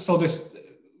 But so this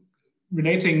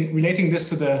relating this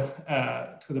to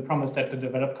the promise that the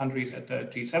developed countries at the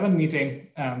G7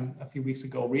 meeting a few weeks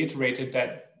ago reiterated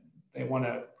that they want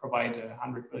to provide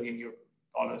 €100 billion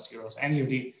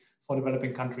annually for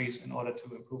developing countries in order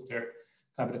to improve their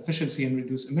climate efficiency and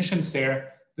reduce emissions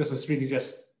there. This is really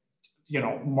just,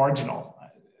 marginal.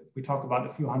 If we talk about a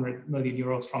few €100 million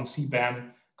from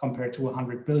CBAM compared to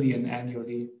 100 billion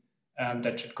annually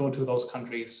that should go to those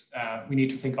countries, we need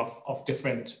to think of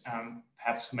different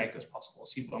paths to make this possible.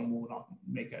 CBAM will not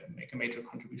make a major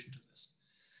contribution to this.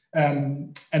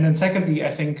 And then secondly,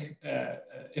 I think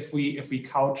if we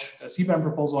couch the CBAM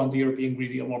proposal and the European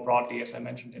Green Deal more broadly, as I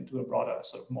mentioned, into a broader,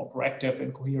 sort of more proactive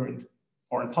and coherent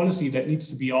foreign policy that needs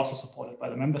to be also supported by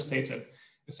the member states, and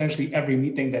essentially every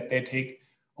meeting that they take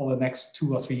over the next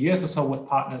 2 or 3 years or so with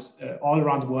partners all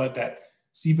around the world, that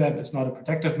CBAM is not a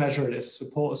protective measure, it is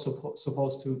supposed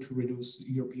to reduce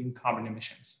European carbon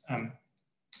emissions. And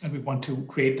we want to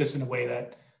create this in a way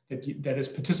that is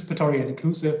participatory and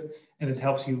inclusive, and it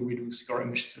helps you reduce your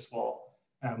emissions as well,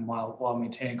 while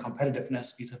maintaining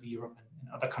competitiveness vis-a-vis Europe and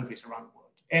other countries around the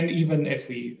world. And even if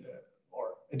we, or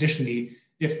additionally,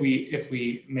 if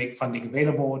we make funding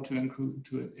available to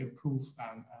improve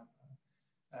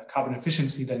carbon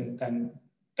efficiency, then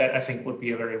that I think would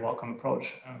be a very welcome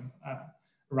approach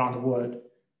around the world.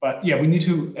 But yeah, we need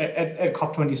to, at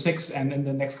COP26 and in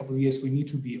the next couple of years, we need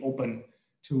to be open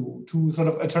to sort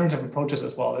of alternative approaches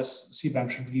as well. As CBAM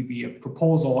should really be a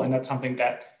proposal, and that's something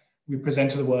that we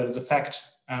present to the world as a fact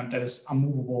that is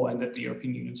unmovable and that the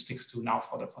European Union sticks to now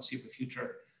for the foreseeable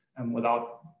future,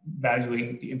 without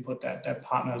valuing the input that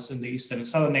partners in the eastern and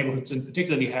southern neighborhoods in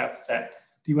particularly have, that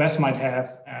the US might have,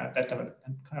 that developed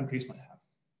countries might have.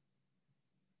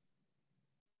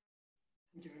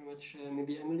 Thank you very much.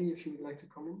 Maybe Emily, if you would like to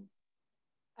comment.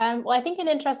 Well, I think an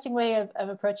interesting way of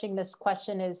approaching this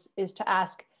question is to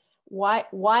ask why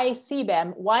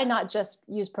CBAM? Why not just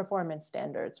use performance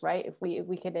standards, right? If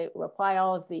we could apply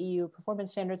all of the EU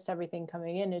performance standards to everything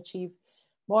coming in, achieve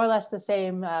more or less the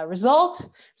same result.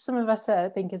 Some of us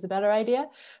think is a better idea,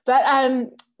 but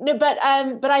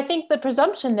I think the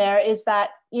presumption there is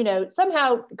that, you know,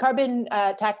 somehow carbon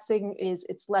taxing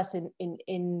it's less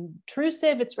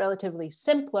intrusive, it's relatively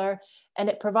simpler, and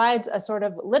it provides a sort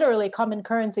of literally common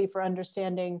currency for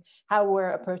understanding how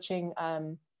we're approaching,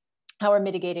 how we're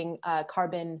mitigating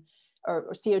carbon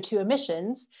or CO2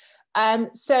 emissions.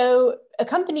 So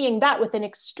accompanying that with an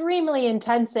extremely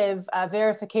intensive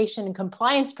verification and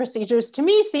compliance procedures, to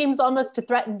me, seems almost to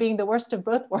threaten being the worst of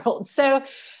both worlds. So,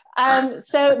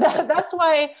 that's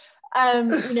why,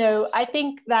 you know, I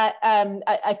think that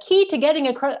a key to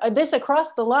getting this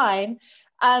across the line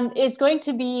is going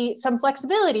to be some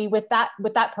flexibility with that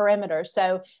parameter.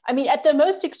 So, I mean, at the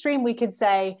most extreme, we could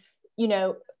say, you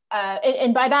know,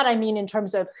 and by that I mean in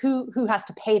terms of who has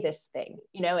to pay this thing,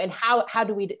 you know, and how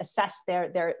do we assess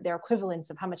their equivalence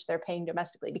of how much they're paying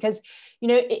domestically? Because, you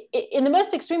know, in the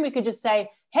most extreme, we could just say,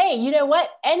 hey, you know what?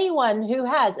 Anyone who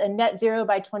has a net zero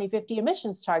by 2050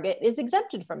 emissions target is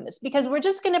exempted from this, because we're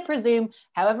just going to presume,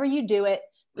 however you do it,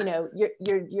 you know,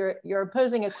 you're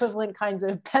imposing equivalent kinds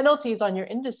of penalties on your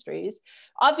industries.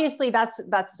 Obviously, that's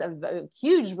a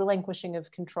huge relinquishing of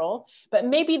control. But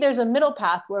maybe there's a middle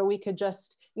path where we could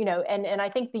just, you know, and I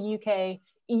think the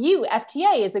EU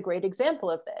FTA is a great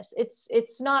example of this.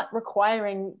 It's not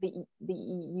requiring the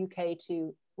UK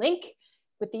to link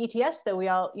with the ETS, though we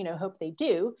all, you know, hope they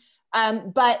do.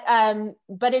 But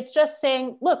it's just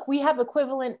saying, look, we have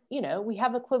equivalent, you know, we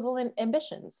have equivalent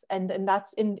ambitions, and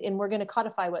that's and we're going to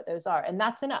codify what those are, and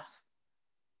that's enough.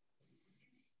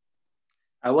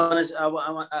 I'm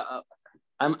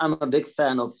a big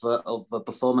fan of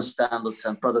performance standards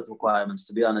and product requirements.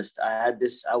 To be honest, I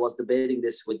was debating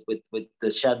this with the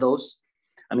shadows.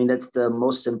 I mean, that's the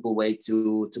most simple way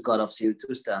to cut off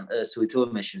CO2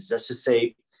 emissions. That's to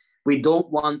say, we don't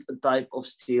want a type of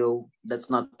steel that's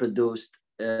not produced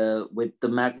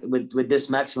with this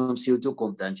maximum CO2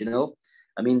 content. You know,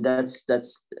 I mean, that's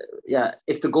yeah.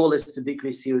 If the goal is to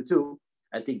decrease CO2,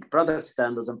 I think product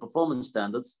standards and performance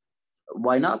standards,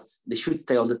 why not? They should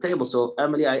stay on the table. So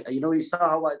Emily, you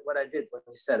saw what I did when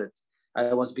we said it.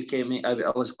 I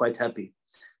was quite happy.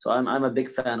 So I'm a big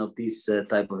fan of these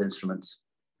type of instruments.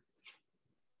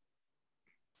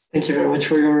 Thank you very much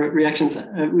for your reactions.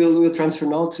 We'll transfer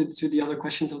now to the other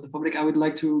questions of the public. I would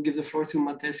like to give the floor to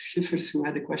Matthijs Schiffers, who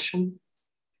had a question.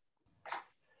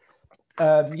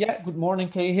 Yeah, good morning.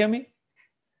 Can you hear me?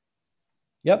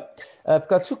 Yep, I've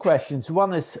got two questions.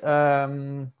 One is,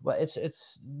 well, it's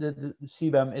the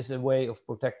CBAM is a way of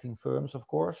protecting firms, of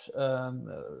course,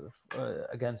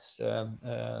 against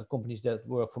companies that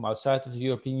work from outside of the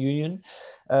European Union.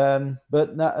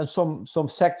 But now some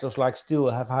sectors like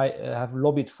steel have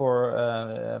lobbied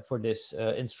for this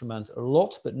instrument a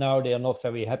lot, but now they are not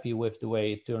very happy with the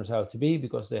way it turns out to be,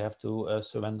 because they have to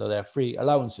surrender their free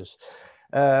allowances.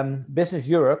 Business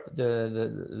Europe,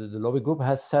 the lobby group,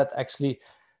 has said actually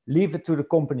leave it to the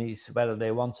companies whether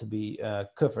they want to be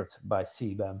covered by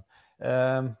CBAM.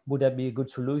 Would that be a good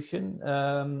solution?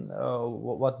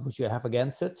 What would you have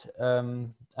against it?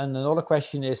 And another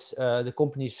question is, the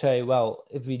companies say, well,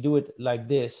 if we do it like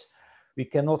this, we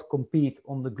cannot compete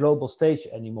on the global stage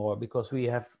anymore, because we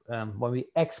have, when we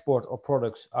export our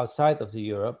products outside of the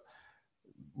Europe,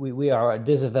 we are at a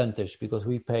disadvantage, because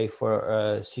we pay for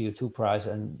CO2 price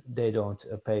and they don't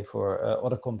pay for,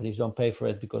 other companies don't pay for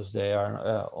it, because they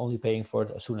are only paying for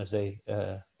it as soon as they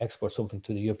export something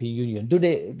to the European Union.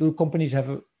 Do companies have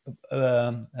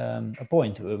a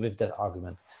point with that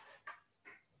argument?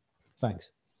 Thanks.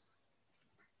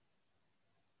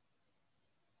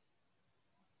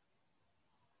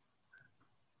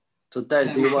 So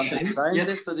Thijs, do you want the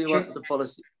scientist or do you want the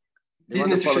policy? Do you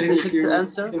want the politician to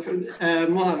answer?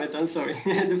 Mohammed, I'm sorry.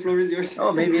 The floor is yours.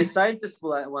 Oh, maybe a scientist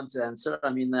will want to answer. I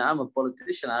mean, I'm a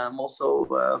politician. I'm also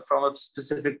from a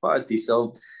specific party. So,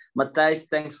 Thijs,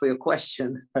 thanks for your question.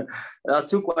 There are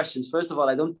two questions. First of all,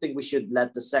 I don't think we should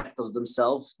let the sectors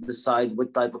themselves decide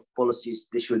what type of policies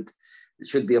they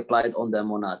should be applied on them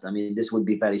or not. I mean, this would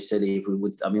be very silly if we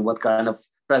would. I mean, what kind of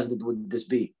president would this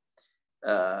be?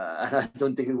 And I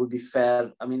don't think it would be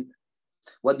fair. I mean,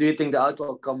 what do you think the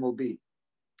outcome will be?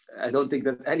 I don't think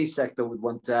that any sector would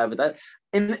want to have it.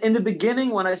 In the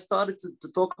beginning, when I started to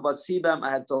talk about CBAM,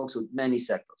 I had talks with many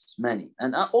sectors, many.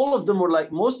 And all of them were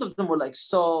like, most of them were like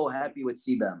so happy with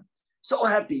CBAM. So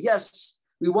happy, yes,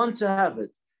 we want to have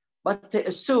it. But they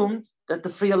assumed that the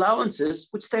free allowances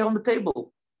would stay on the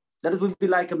table, that it would be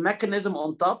like a mechanism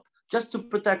on top just to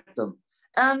protect them.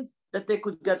 And that they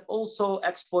could get also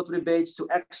export rebates to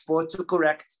export to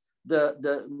correct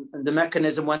the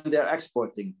mechanism when they're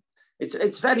exporting.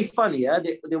 It's very funny. Yeah?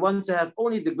 They want to have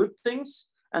only the good things,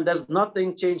 and there's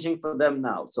nothing changing for them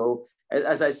now. So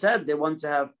as I said, they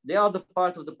are the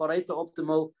part of the Pareto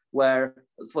optimal, where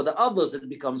for the others it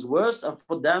becomes worse, and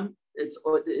for them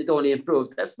it only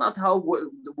improves. That's not how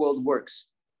the world works,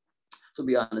 to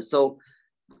be honest. So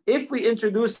if we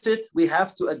introduce it, we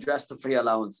have to address the free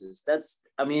allowances. Let's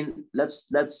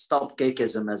stop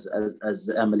cakeism, as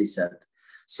Emily said.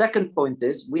 Second point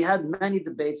is, we had many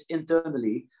debates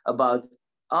internally about,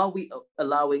 are we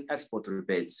allowing export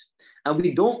rebates? And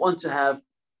we don't want to have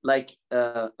like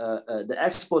the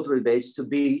export rebates to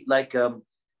be like a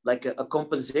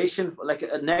compensation for like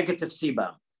a negative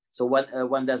CBAM. So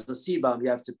when there's a CBAM, you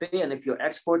have to pay, and if you're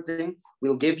exporting,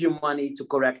 we'll give you money to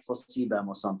correct for CBAM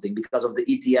or something because of the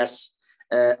ETS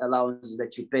allowances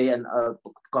that you pay, and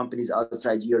companies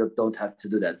outside Europe don't have to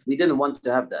do that. We didn't want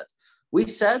to have that. We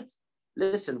said,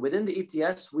 listen, within the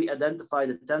ETS, we identified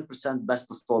the 10% best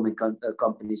performing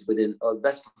companies within, or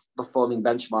best performing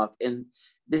benchmark. And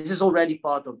this is already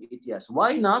part of the ETS.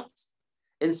 Why not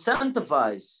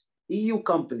incentivize EU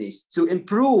companies to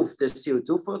improve their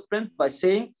CO2 footprint by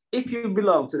saying, if you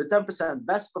belong to the 10%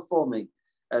 best performing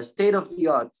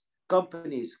state-of-the-art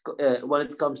companies when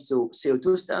it comes to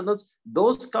CO2 standards,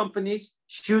 those companies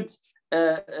should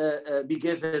be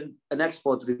given an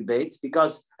export rebate,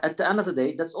 because at the end of the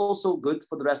day, that's also good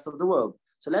for the rest of the world.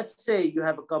 So let's say you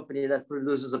have a company that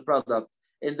produces a product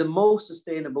in the most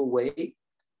sustainable way.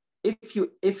 If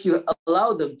you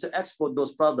allow them to export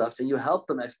those products and you help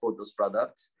them export those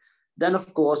products, then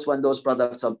of course, when those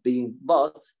products are being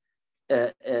bought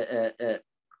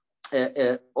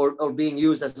or being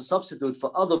used as a substitute for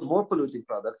other more polluting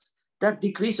products, that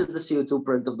decreases the CO2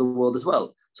 footprint of the world as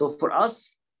well. So for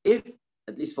us, if,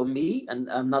 at least for me, and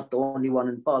I'm not the only one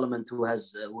in Parliament who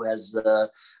has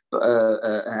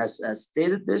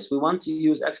stated this, we want to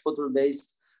use export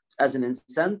rebates as an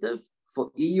incentive for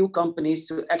EU companies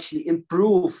to actually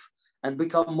improve and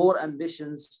become more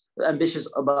ambitious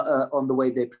about on the way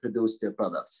they produce their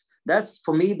products. That's,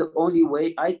 for me, the only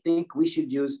way I think we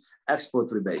should use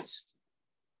export rebates.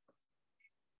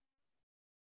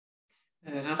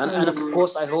 And of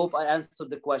course, I hope I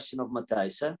answered the question of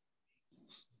Thijs.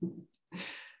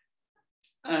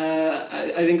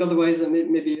 I think otherwise,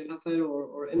 maybe Rafael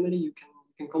or Emily, you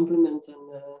can complement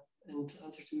and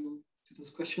answer to those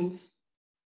questions.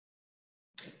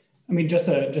 I mean, just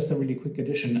a really quick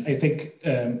addition. I think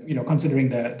considering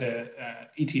the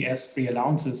ETS free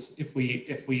allowances,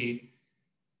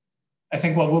 I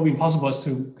think what will be possible is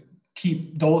to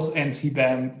keep those and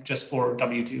CBAM just for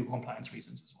WTO compliance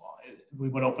reasons as well. We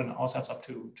would open ourselves up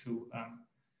to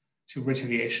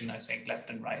retaliation, I think, left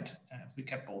and right, if we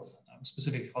kept both,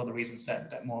 specifically for the reasons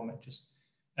that Mohammed just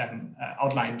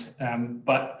outlined.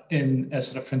 But in a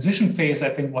sort of transition phase, I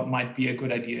think what might be a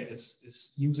good idea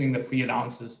is using the free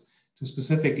allowances to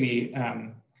specifically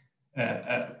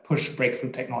push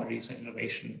breakthrough technologies and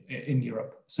innovation in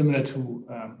Europe, similar to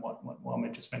what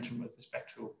Mohammed just mentioned with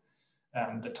respect to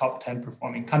the top 10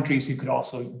 performing countries. You could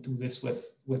also do this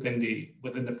within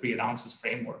the free allowances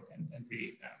framework and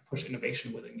really push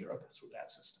innovation within Europe through that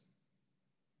system.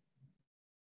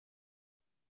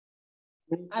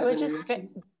 I would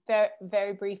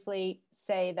very briefly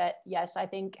say that, yes, I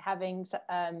think having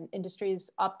industries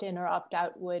opt in or opt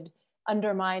out would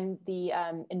undermine the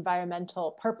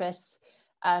environmental purpose.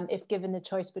 If given the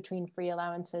choice between free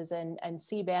allowances and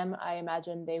CBAM, I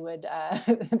imagine they would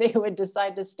they would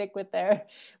decide to stick with their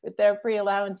free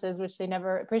allowances, which they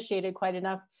never appreciated quite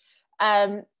enough.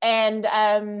 And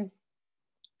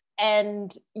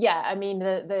yeah, I mean,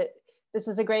 this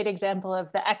is a great example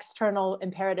of the external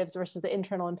imperatives versus the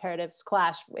internal imperatives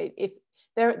clash. If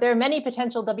there are many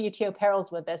potential WTO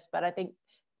perils with this, but I think,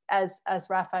 as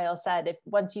Rafael said, if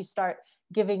once you start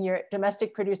giving your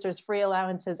domestic producers free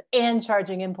allowances and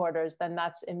charging importers, then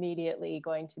that's immediately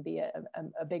going to be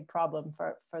a big problem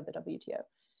for the WTO.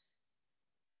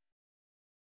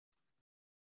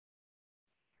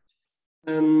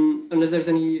 Unless there's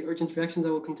any urgent reactions, I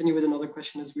will continue with another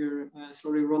question as we're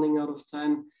slowly running out of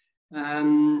time.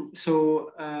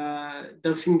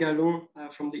 Delphine Gallon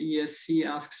from the ESC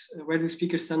asks, where do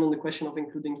speakers stand on the question of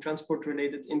including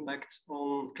transport-related impacts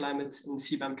on climate in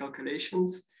CBAM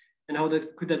calculations? And how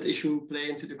could that issue play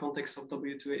into the context of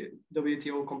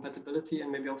WTO compatibility,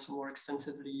 and maybe also more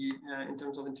extensively in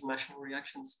terms of international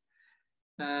reactions?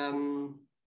 I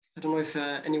don't know if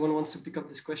anyone wants to pick up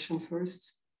this question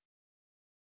first.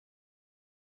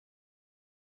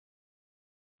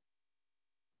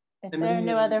 If there are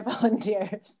no other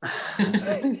volunteers.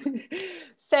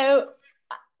 So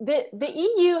the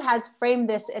EU has framed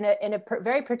this in a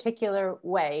very particular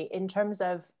way in terms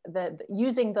of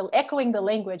echoing the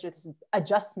language with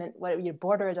adjustment,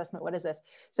 border adjustment, what is this?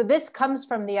 So this comes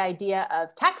from the idea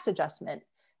of tax adjustment,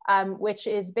 which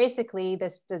is basically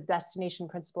the destination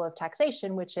principle of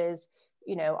taxation, which is,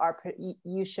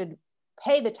 you should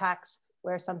pay the tax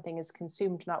where something is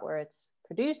consumed, not where it's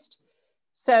produced.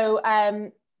 So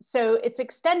it's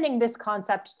extending this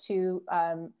concept to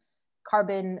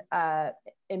carbon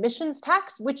emissions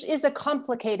tax, which is a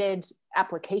complicated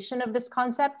application of this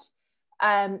concept,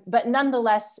 but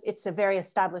nonetheless, it's a very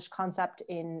established concept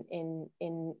in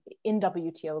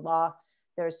WTO law.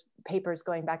 There's papers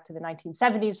going back to the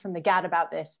 1970s from the GATT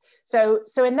about this. So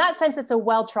in that sense, it's a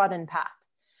well-trodden path.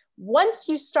 Once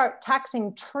you start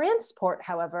taxing transport,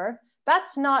 however,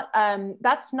 that's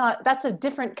a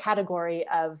different category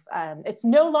of, it's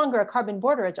no longer a carbon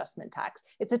border adjustment tax.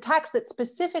 It's a tax that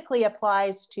specifically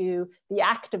applies to the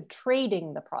act of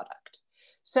trading the product.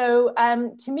 So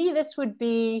to me, this would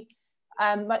be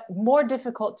more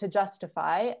difficult to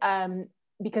justify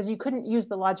because you couldn't use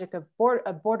the logic of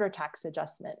border tax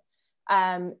adjustment,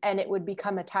 and it would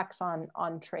become a tax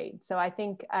on trade. So I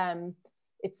think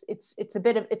it's a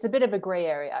bit of a gray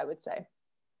area, I would say.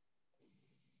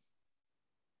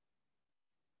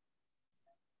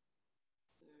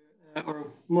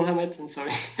 Or Mohammed, I'm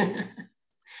sorry.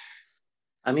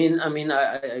 I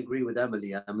agree with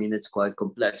Emily. I mean, it's quite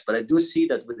complex, but I do see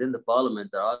that within the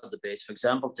parliament, there are debates. For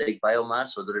example, take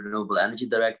biomass or the Renewable Energy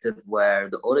Directive, where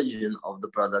the origin of the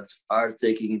products are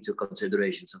taking into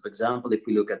consideration. So for example, if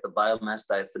we look at the biomass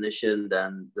definition,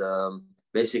 then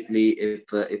basically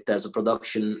if there's a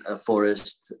production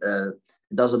forest, it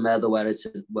doesn't matter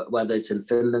whether it's in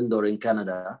Finland or in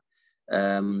Canada,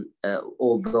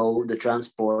 although the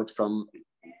transport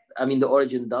the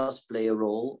origin does play a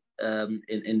role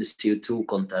in the CO2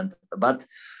 content. But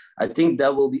I think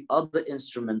there will be other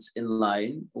instruments in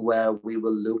line where we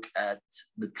will look at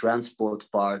the transport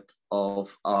part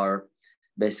of our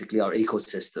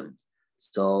ecosystem.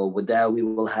 So with that, we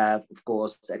will have, of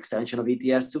course, the extension of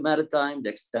ETS to maritime, the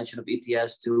extension of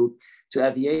ETS to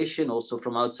aviation, also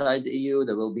from outside the EU.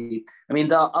 There will be,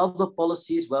 there are other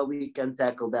policies where we can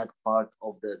tackle that part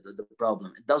of the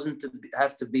problem. It doesn't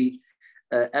have to be,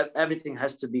 everything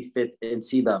has to be fit in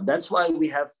CBAM. That's why we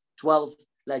have 12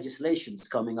 legislations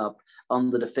coming up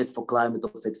under the Fit for Climate or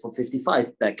Fit for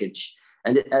 55 package.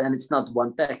 And it's not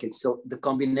one package. So the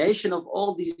combination of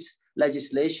all these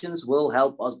legislations will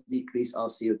help us decrease our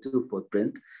CO2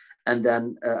 footprint. And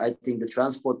then I think the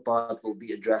transport part will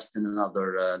be addressed in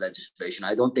another legislation.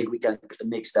 I don't think we can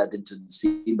mix that into the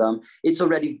CBAM. It's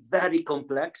already very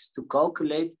complex to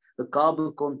calculate the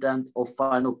carbon content of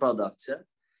final products.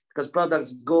 Because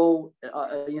products go,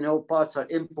 parts are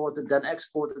imported, then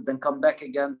exported, then come back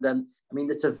again. Then,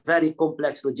 it's a very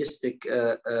complex logistic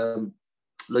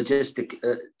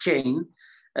chain.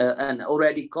 And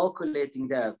already calculating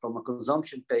there from a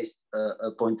consumption-based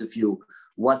point of view,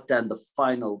 what then the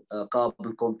final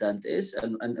carbon content is,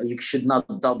 and you should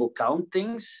not double count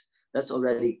things. That's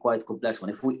already quite complex one.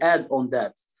 If we add on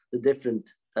that the different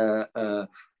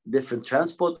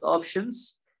transport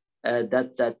options,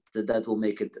 that will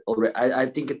make it already. I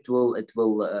think it will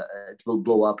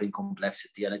blow up in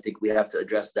complexity, and I think we have to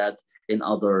address that in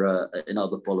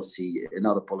other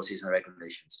policies and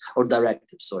regulations or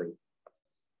directives. Sorry.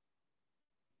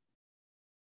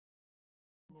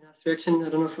 Yes, reaction. I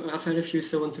don't know if Rafael, if you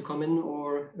still want to come in,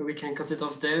 or we can cut it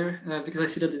off there, because I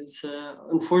see that it's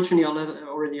unfortunately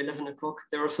already 11 o'clock.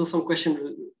 There are still some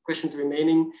questions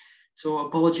remaining. So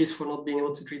apologies for not being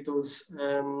able to treat those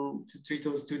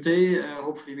today.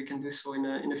 Hopefully we can do so in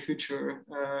a future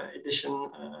edition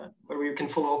where we can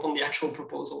follow up on the actual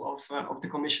proposal of the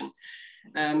Commission.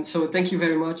 So thank you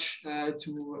very much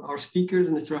to our speakers,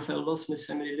 Mr. Rafael Los, Ms.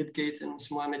 Emily Lydgate, and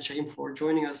Mr. Mohammed Chahim for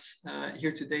joining us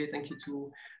here today. Thank you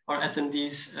to our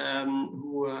attendees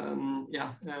who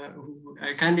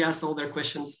kindly asked all their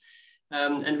questions.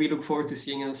 And we look forward to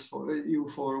seeing you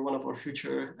for one of our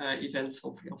future events,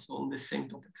 hopefully also on this same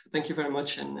topic. So thank you very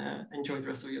much, and enjoy the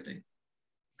rest of your day.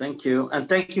 Thank you, and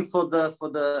thank you for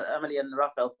the Emily and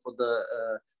Rafael for the.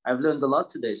 I've learned a lot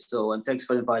today, and thanks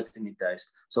for inviting me,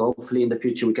 Thijs. So hopefully in the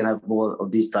future we can have more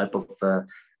of these type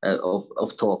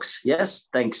of talks. Yes,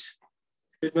 thanks.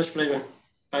 With much pleasure.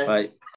 Bye. Bye.